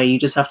own way. You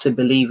just have to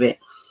believe it.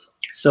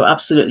 So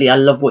absolutely, I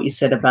love what you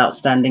said about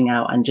standing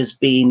out and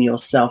just being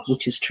yourself,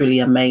 which is truly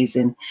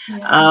amazing.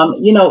 Yeah.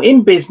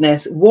 In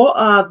business, what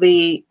are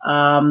the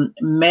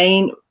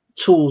main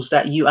tools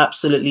that you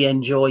absolutely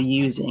enjoy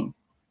using,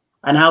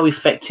 and how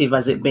effective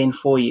has it been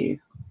for you?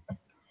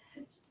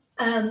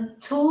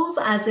 Tools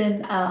as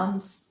in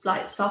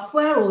like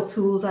software, or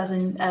tools as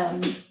in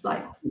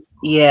like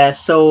Yeah,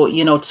 so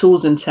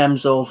tools in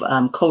terms of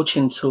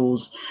coaching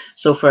tools.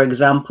 So, for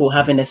example,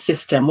 having a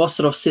system. What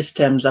sort of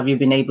systems have you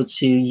been able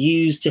to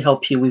use to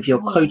help you with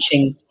your Oh,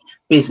 coaching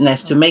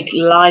business to make okay.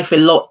 life a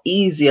lot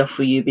easier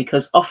for you?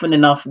 Because often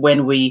enough,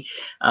 when we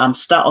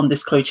start on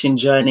this coaching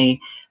journey,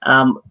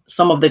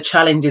 some of the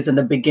challenges in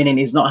the beginning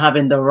is not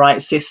having the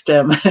right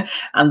system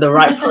and the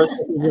right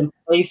processes in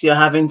place. You're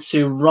having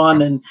to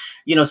run and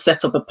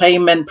set up a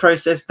payment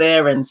process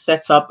there and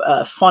set up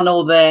a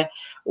funnel there.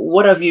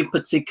 What have you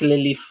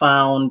particularly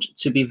found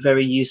to be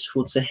very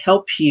useful to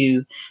help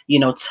you,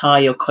 tie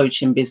your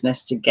coaching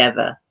business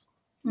together?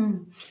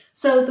 Mm.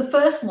 So the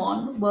first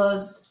one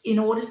was, in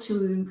order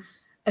to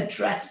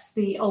address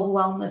the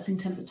overwhelmness in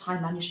terms of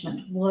time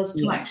management, was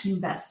to Yeah, actually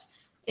invest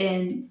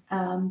in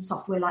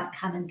software like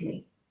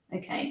Calendly.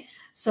 Okay,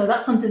 so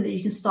that's something that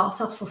you can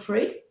start off for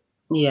free.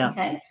 yeah,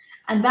 Okay,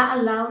 and that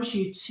allows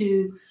you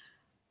to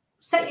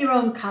set your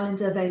own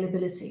calendar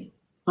availability.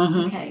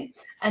 hmm, Okay,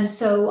 and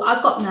so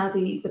I've got now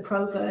the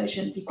pro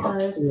version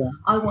because yeah,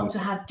 I want to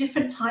have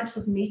different types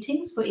of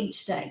meetings for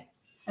each day.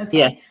 yeah,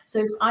 Okay, so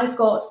if I've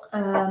got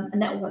a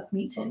network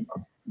meeting,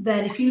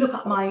 then if you look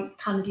at my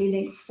Calendly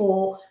link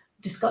for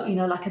discuss,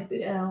 like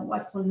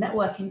what I call a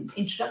networking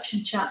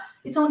introduction chat,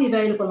 it's only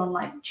available on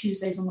like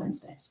Tuesdays and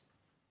Wednesdays.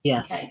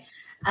 yes,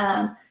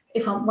 Okay,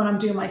 if when I'm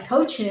doing my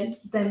coaching,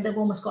 then they've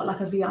almost got like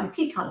a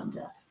VIP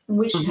calendar. In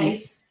which hmm,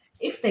 case,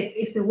 if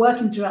they're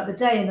working throughout the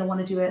day and they want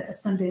to do a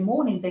Sunday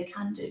morning, they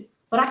can do.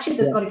 But actually,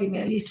 they've yeah, got to give me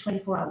at least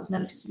 24 hours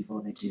notice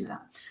before they do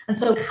that. And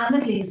so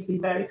Calendly has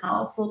been very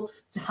powerful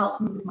to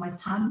help me with my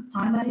time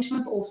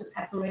management, but also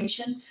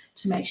preparation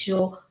to make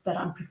sure that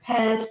I'm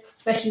prepared,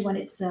 especially when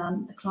it's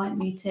a client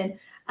meeting.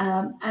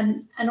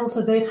 And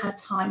also they've had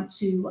time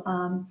to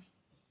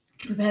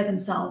prepare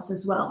themselves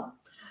as well.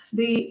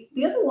 The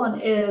other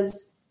one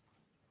is,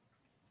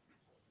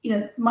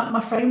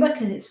 my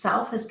framework in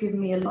itself has given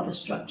me a lot of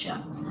structure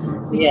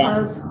yeah,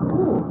 because,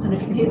 ooh, I don't know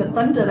if you can hear the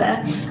thunder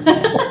there.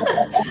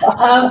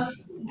 um,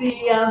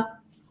 the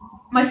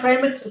My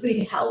framework has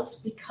really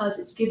helped because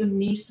it's given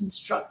me some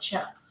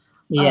structure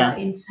yeah,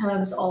 in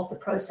terms of the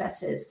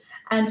processes.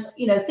 And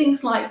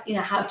things like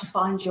how to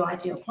find your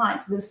ideal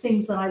client. There's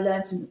things that I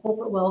learned in the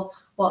corporate world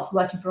whilst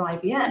working for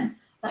IBM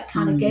that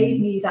kind of gave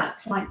mm, me that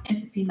client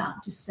empathy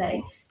map to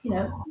say,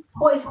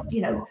 what is,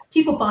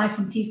 people buy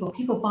from people.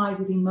 People buy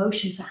with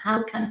emotion. So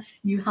how can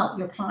you help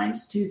your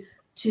clients to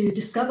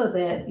discover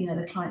their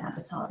the client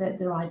avatar,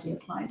 their ideal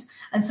client?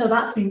 And so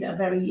that's been a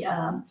very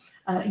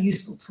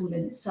useful tool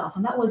in itself.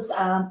 And that was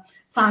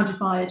founded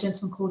by a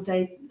gentleman called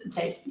Dave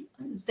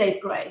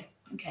Gray.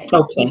 Okay,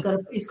 okay,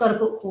 he's got a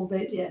book called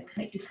the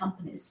Connected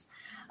Companies.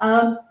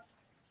 Um,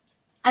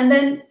 and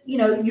then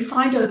you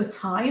find over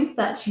time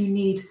that you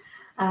need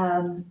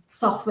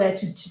software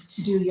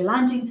to do your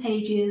landing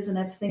pages and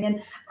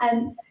everything.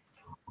 And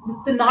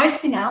the nice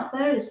thing out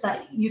there is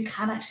that you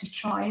can actually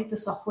try the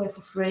software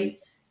for free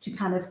to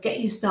kind of get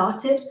you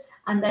started.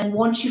 And then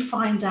once you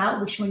find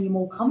out which one you're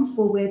more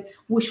comfortable with,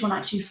 which one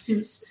actually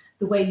suits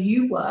the way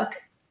you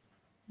work,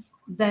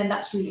 then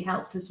that's really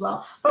helped as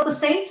well. But at the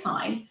same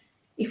time,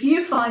 if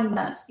you find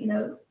that, in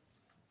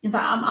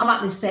fact, I'm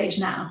at this stage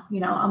now,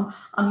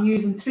 I'm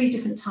using 3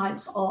 different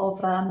types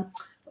of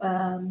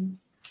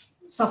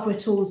software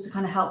tools to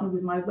kind of help me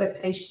with my web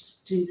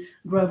page to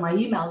grow my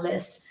email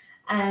list.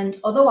 And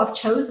although I've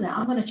chosen it,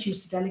 I'm going to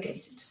choose to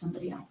delegate it to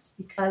somebody else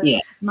because yeah,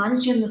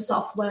 managing the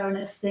software and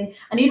everything,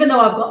 and even though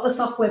I've got the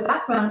software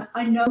background,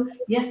 I know,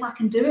 yes, I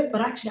can do it,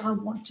 but actually I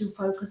want to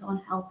focus on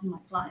helping my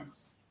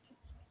clients.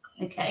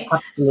 Okay,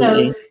 so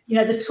absolutely,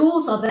 the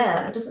tools are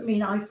there. It doesn't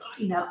mean I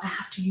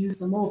have to use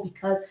them all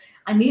because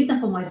I need them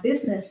for my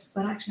business,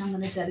 but actually I'm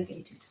going to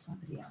delegate it to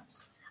somebody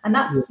else. And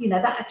yeah, that's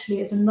that actually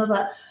is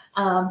another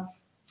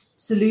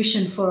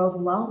solution for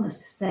overwhelm, is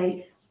to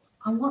say,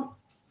 I want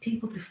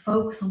people to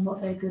focus on what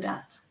they're good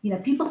at.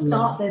 People yeah,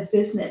 start their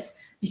business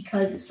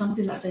because it's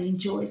something that they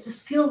enjoy. It's a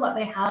skill that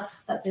they have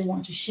that they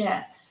want to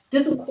share. It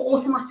doesn't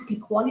automatically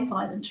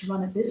qualify them to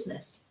run a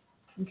business.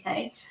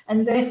 Okay.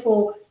 And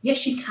therefore,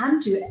 yes, you can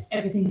do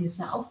everything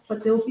yourself,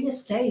 but there will be a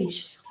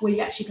stage where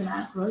you're actually going to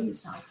outgrow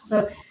yourself.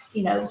 So,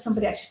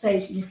 somebody actually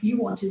says, if you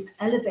want to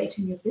elevate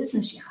in your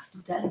business, you have to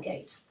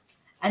delegate.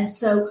 And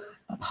so,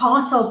 a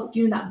part of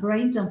doing that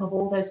brain dump of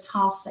all those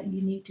tasks that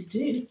you need to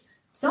do,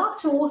 start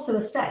to also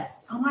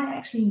assess, am I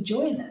actually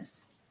enjoying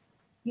this?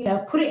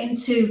 Put it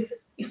into,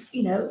 if,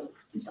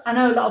 I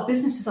know a lot of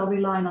businesses are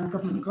relying on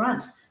government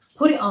grants.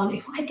 Put it on,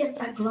 if I get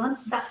that grant,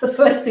 that's the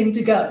first thing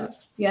to go.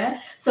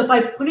 Yeah. So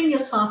by putting your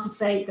task to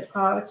say the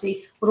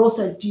priority, but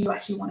also, do you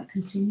actually want to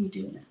continue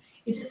doing it?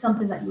 Is it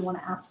something that you want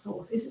to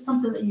outsource? Is it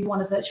something that you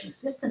want a virtual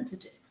assistant to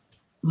do?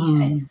 Okay.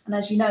 mm, And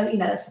as you know,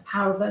 that's the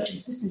power of virtual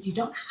assistants. You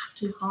don't have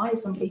to hire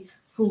somebody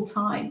full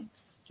time.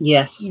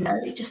 yes.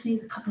 It just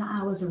needs a couple of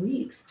hours a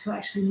week to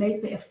actually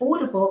make it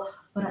affordable,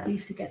 but at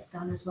least it gets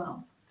done as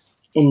well.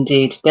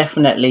 Indeed,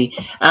 definitely.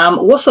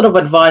 What sort of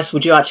advice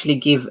would you actually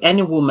give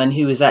any woman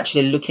who is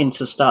actually looking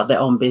to start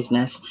their own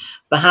business?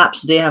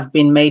 Perhaps they have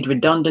been made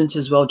redundant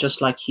as well,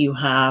 just like you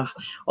have,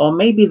 or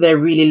maybe they're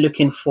really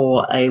looking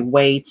for a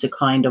way to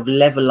kind of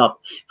level up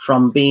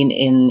from being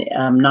in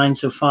 9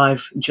 to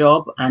 5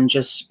 job and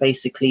just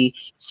basically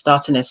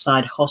starting a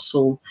side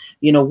hustle.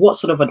 What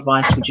sort of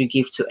advice would you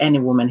give to any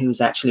woman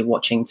who's actually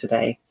watching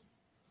today?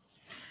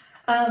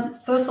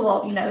 First of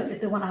all,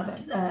 if they want to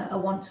have a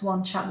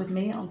one-to-one chat with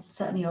me, I'm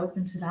certainly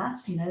open to that.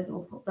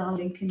 We'll put that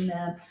link in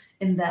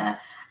there.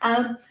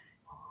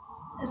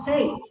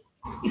 Say,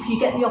 if you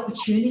get the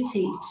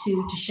opportunity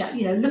to share,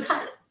 look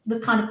at the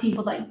kind of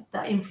people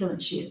that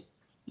influence you.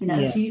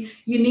 Yeah. So you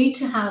need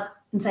to have,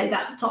 and say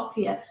that top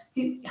here,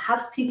 you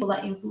have people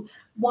that influence.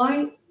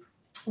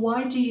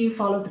 Why do you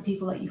follow the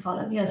people that you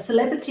follow?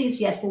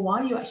 Celebrities, yes, but why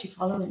are you actually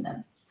following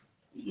them?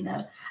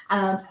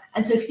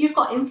 And so if you've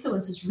got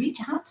influencers, reach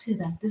out to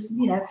them.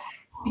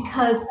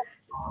 Because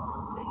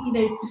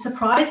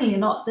surprisingly or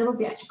not, they will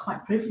be actually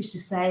quite privileged to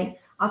say,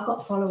 I've got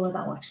a follower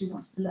that actually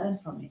wants to learn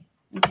from me.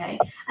 Okay,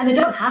 and they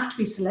don't have to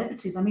be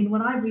celebrities. I mean,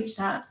 when I reached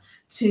out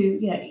to,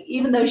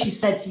 even though she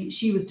said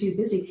she was too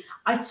busy,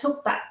 I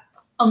took that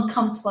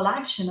uncomfortable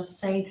action of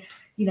saying,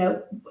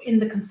 in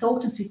the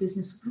consultancy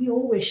business, we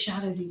always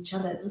shadowed each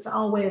other. It was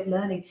our way of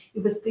learning.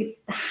 It was the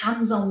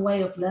hands-on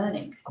way of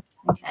learning.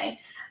 Okay.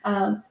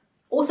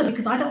 Also,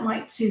 because I don't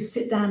like to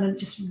sit down and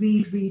just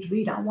read.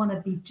 I want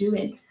to be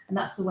doing, and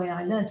that's the way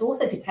I learn. So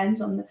also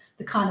depends on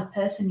the kind of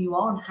person you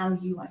are and how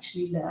you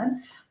actually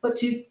learn. But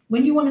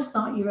when you want to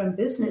start your own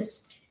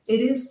business,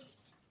 it is,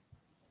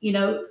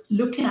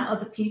 looking at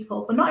other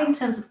people, but not in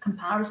terms of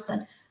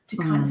comparison, to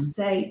kind of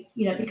say,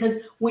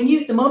 because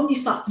the moment you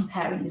start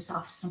comparing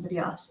yourself to somebody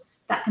else,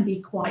 that can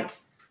be quite,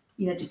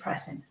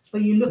 depressing.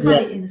 But you look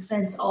at it in the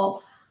sense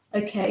of,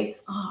 okay,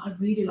 I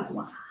really like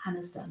what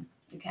Hannah's done.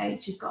 Okay,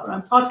 she's got her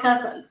own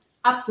podcast,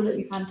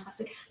 absolutely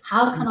fantastic.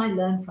 How can I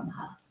learn from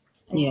her?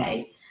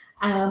 Okay,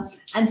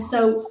 and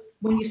so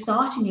when you're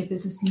starting your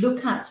business,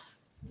 look at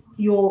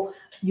your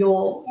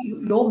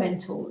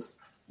mentors,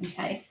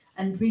 okay,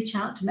 and reach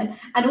out to men.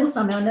 And also,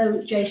 I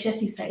know Jay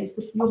Shetty says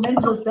that your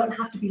mentors don't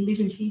have to be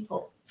living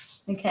people,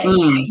 okay,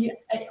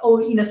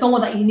 or someone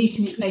that you need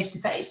to meet face to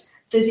face.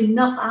 There's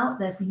enough out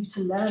there for you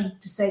to learn,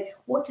 to say,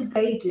 what did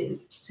they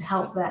do to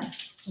help them?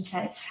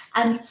 Okay,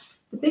 and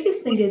the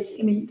biggest thing is,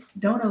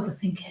 don't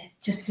overthink it.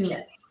 Just do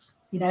it.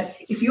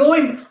 If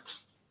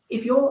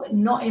you're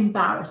not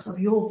embarrassed of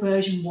your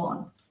version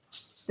 1,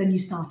 then you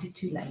started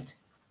too late.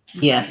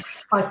 Okay?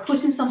 Yes. By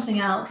putting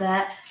something out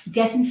there,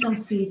 getting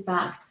some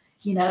feedback,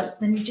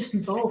 then you just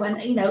evolve.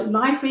 And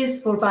life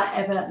is for about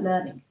ever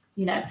learning.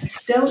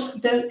 Don't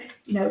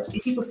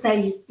people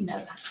say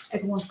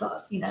everyone's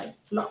got a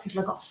lot of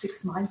people have got a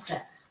fixed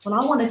mindset. Well,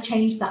 I want to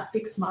change that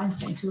fixed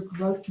mindset into a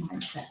growth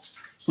mindset.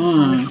 To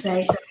kind of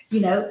say,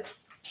 to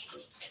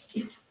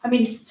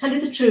tell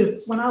you the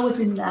truth, when I was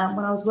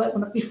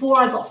working, before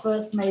I got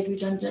first made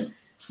redundant,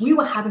 we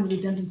were having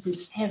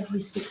redundancies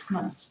every 6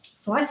 months.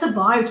 So I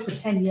survived for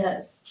 10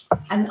 years.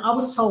 And I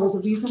was told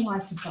the reason why I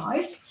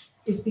survived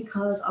is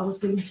because I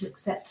was willing to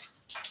accept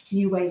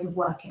new ways of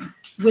working,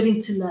 willing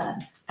to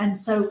learn. And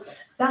so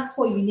that's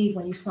what you need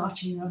when you're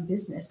starting your own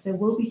business. There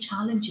will be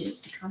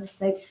challenges to kind of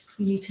say,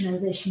 you need to know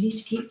this, you need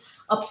to keep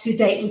up to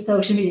date with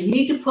social media, you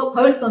need to put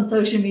posts on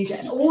social media,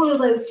 and all of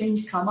those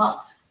things come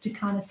up to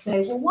kind of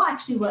say, well, what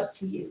actually works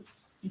for you?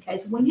 Okay,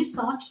 so when you're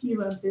starting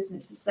your own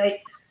business, to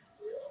say,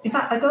 in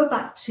fact, I go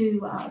back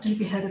to, I don't know if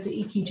you heard of the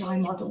Ikigai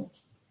model.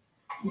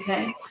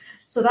 Okay,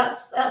 so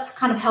that's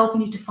kind of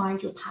helping you to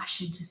find your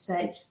passion, to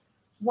say,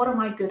 what am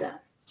I good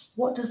at?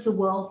 What does the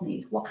world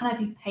need? What can I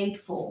be paid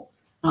for?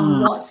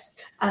 And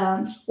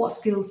what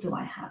skills do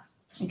I have?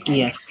 Okay.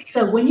 Yes.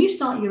 So when you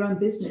start your own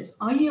business,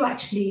 are you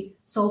actually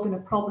solving a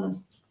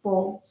problem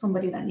for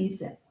somebody that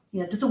needs it?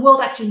 Does the world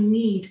actually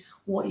need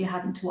what you're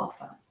having to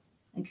offer?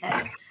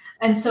 Okay.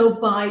 And so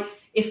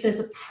if there's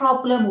a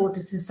problem or a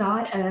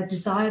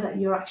desire that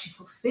you're actually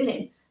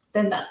fulfilling,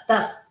 then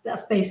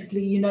that's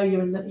basically,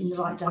 you're in the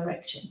right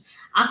direction.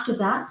 After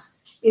that,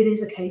 it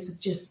is a case of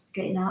just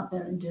getting out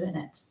there and doing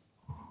it.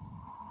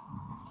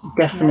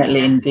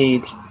 Definitely,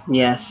 indeed.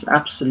 Yes,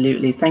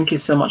 absolutely. Thank you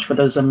so much for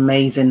those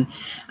amazing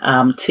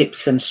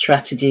tips and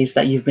strategies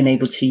that you've been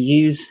able to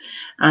use,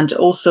 and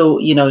also,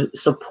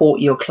 support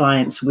your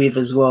clients with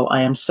as well.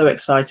 I am so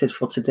excited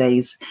for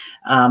today's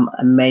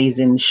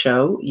amazing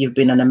show. You've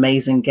been an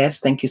amazing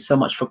guest. Thank you so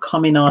much for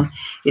coming on.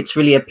 It's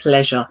really a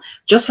pleasure.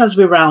 Just as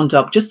we round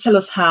up, just tell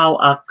us how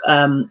our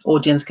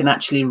audience can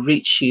actually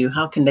reach you.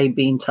 How can they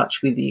be in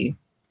touch with you?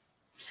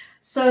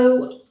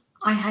 So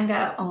I hang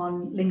out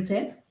on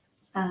LinkedIn.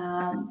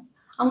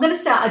 I'm going to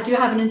say I do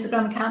have an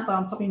Instagram account, but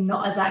I'm probably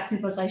not as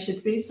active as I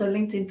should be. So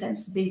LinkedIn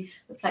tends to be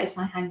the place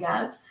I hang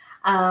out.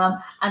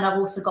 And I've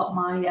also got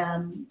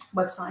my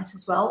website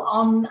as well.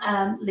 On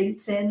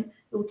LinkedIn,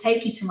 it will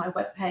take you to my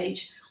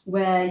webpage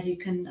where you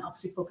can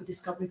obviously book a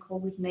discovery call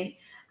with me.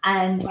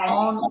 And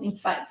in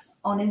fact,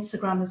 on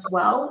Instagram as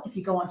well, if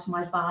you go onto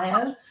my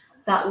bio,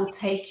 that will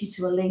take you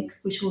to a link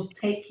which will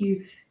take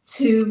you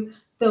to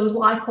those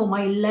what I call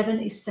my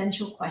 11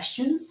 essential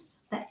questions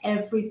that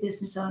every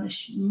business owner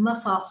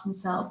must ask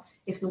themselves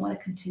if they want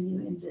to continue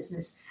in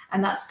business.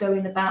 And that's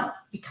going about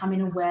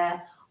becoming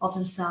aware of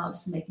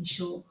themselves, making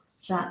sure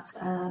that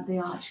they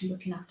are actually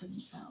looking after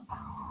themselves.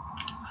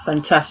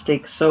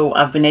 Fantastic. So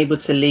I've been able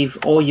to leave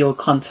all your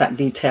contact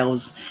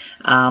details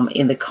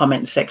in the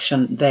comment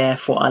section there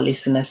for our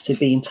listeners to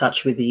be in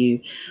touch with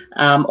you.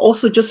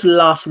 Also, just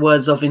last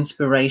words of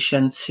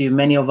inspiration to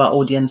many of our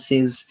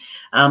audiences,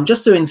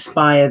 just to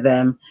inspire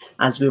them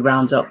as we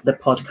round up the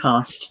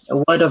podcast. A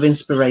word of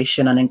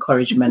inspiration and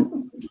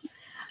encouragement.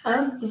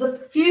 There's a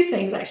few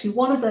things, actually.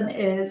 One of them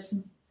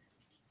is,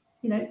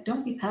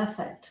 don't be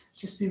perfect,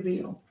 just be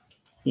real.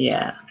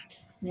 Yeah.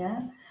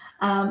 Yeah.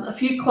 A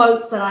few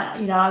quotes that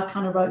I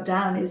kind of wrote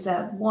down is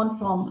one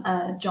from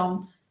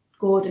John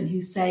Gordon,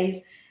 who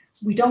says,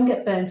 "We don't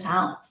get burnt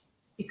out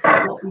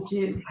because of what we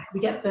do. We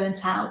get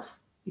burnt out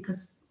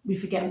because we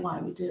forget why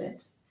we do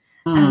it."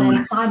 And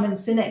then Simon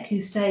Sinek,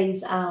 who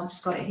says, I've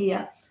just got it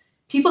here,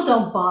 "People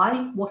don't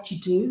buy what you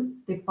do,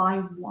 they buy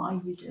why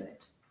you do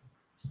it."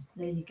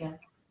 There you go.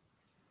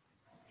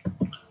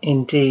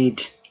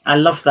 Indeed. I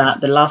love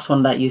that. The last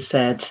one that you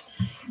said.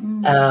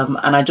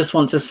 And I just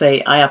want to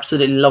say, I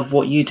absolutely love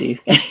what you do.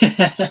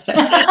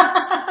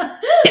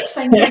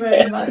 Thank you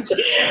very much.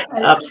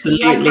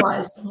 Absolutely.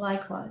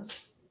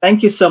 Likewise.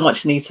 Thank you so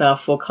much, Nita,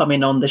 for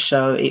coming on the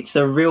show. It's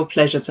a real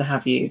pleasure to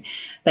have you.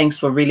 Thanks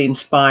for really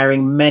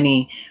inspiring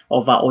many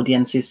of our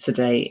audiences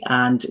today.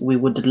 And we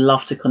would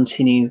love to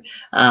continue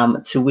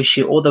to wish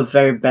you all the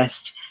very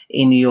best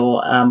in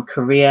your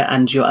career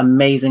and your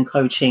amazing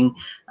coaching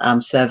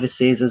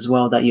services as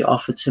well that you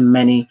offer to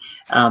many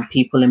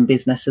people in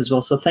business as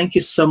well. So thank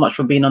you so much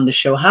for being on the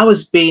show. How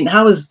has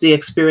the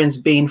experience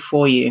been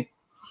for you,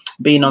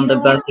 being on the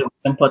Birth Your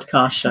Vision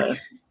podcast show?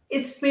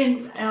 It's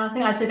been, I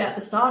think I said at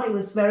the start, it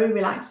was very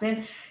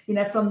relaxing.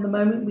 From the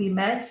moment we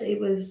met,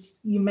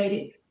 you made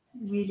it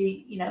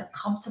really,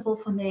 comfortable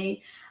for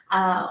me.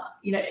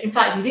 In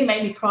fact, you didn't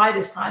make me cry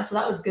this time, so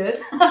that was good.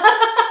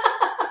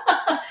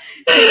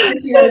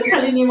 Just,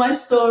 telling you my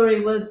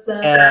story was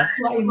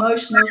quite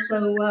emotional.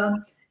 So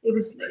it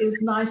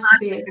was nice to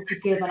be able to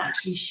give and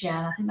actually share.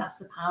 And I think that's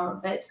the power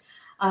of it.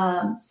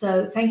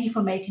 So thank you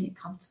for making it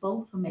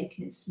comfortable, for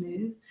making it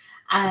smooth.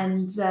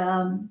 And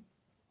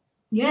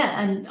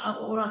and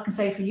all I can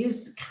say for you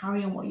is to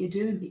carry on what you're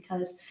doing,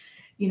 because,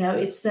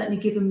 it's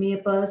certainly given me a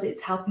buzz.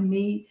 It's helping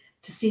me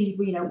to see,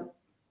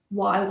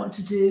 what I want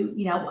to do,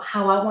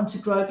 how I want to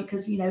grow,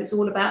 because, it's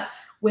all about,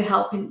 we're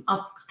helping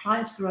our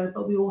clients grow,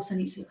 but we also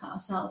need to look at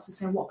ourselves and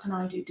say, what can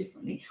I do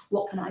differently?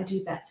 What can I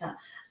do better?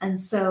 And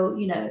so,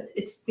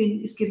 it's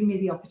given me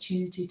the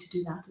opportunity to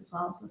do that as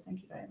well. So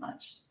thank you very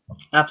much.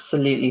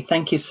 Absolutely.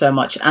 Thank you so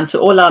much. And to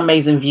all our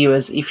amazing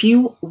viewers, if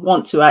you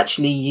want to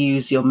actually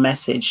use your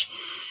message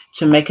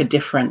to make a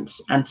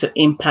difference and to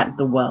impact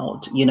the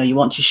world, you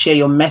want to share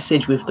your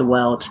message with the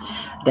world,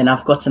 then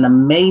I've got an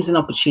amazing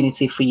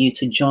opportunity for you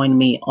to join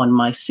me on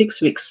my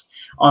 6 weeks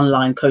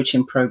online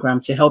coaching program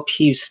to help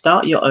you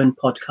start your own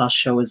podcast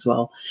show as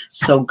well.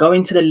 So go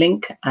into the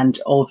link and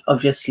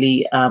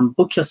obviously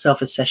book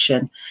yourself a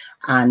session,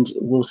 and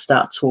we'll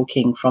start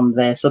talking from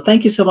there. So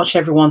thank you so much,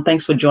 everyone.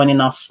 Thanks for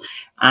joining us.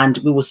 And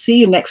we will see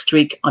you next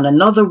week on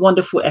another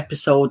wonderful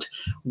episode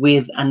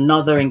with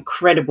another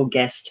incredible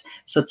guest.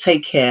 So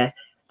take care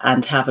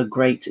and have a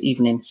great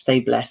evening.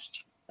 Stay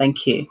blessed.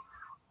 Thank you.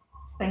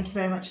 Thank you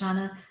very much,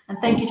 Hannah. And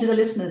thank you to the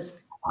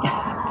listeners.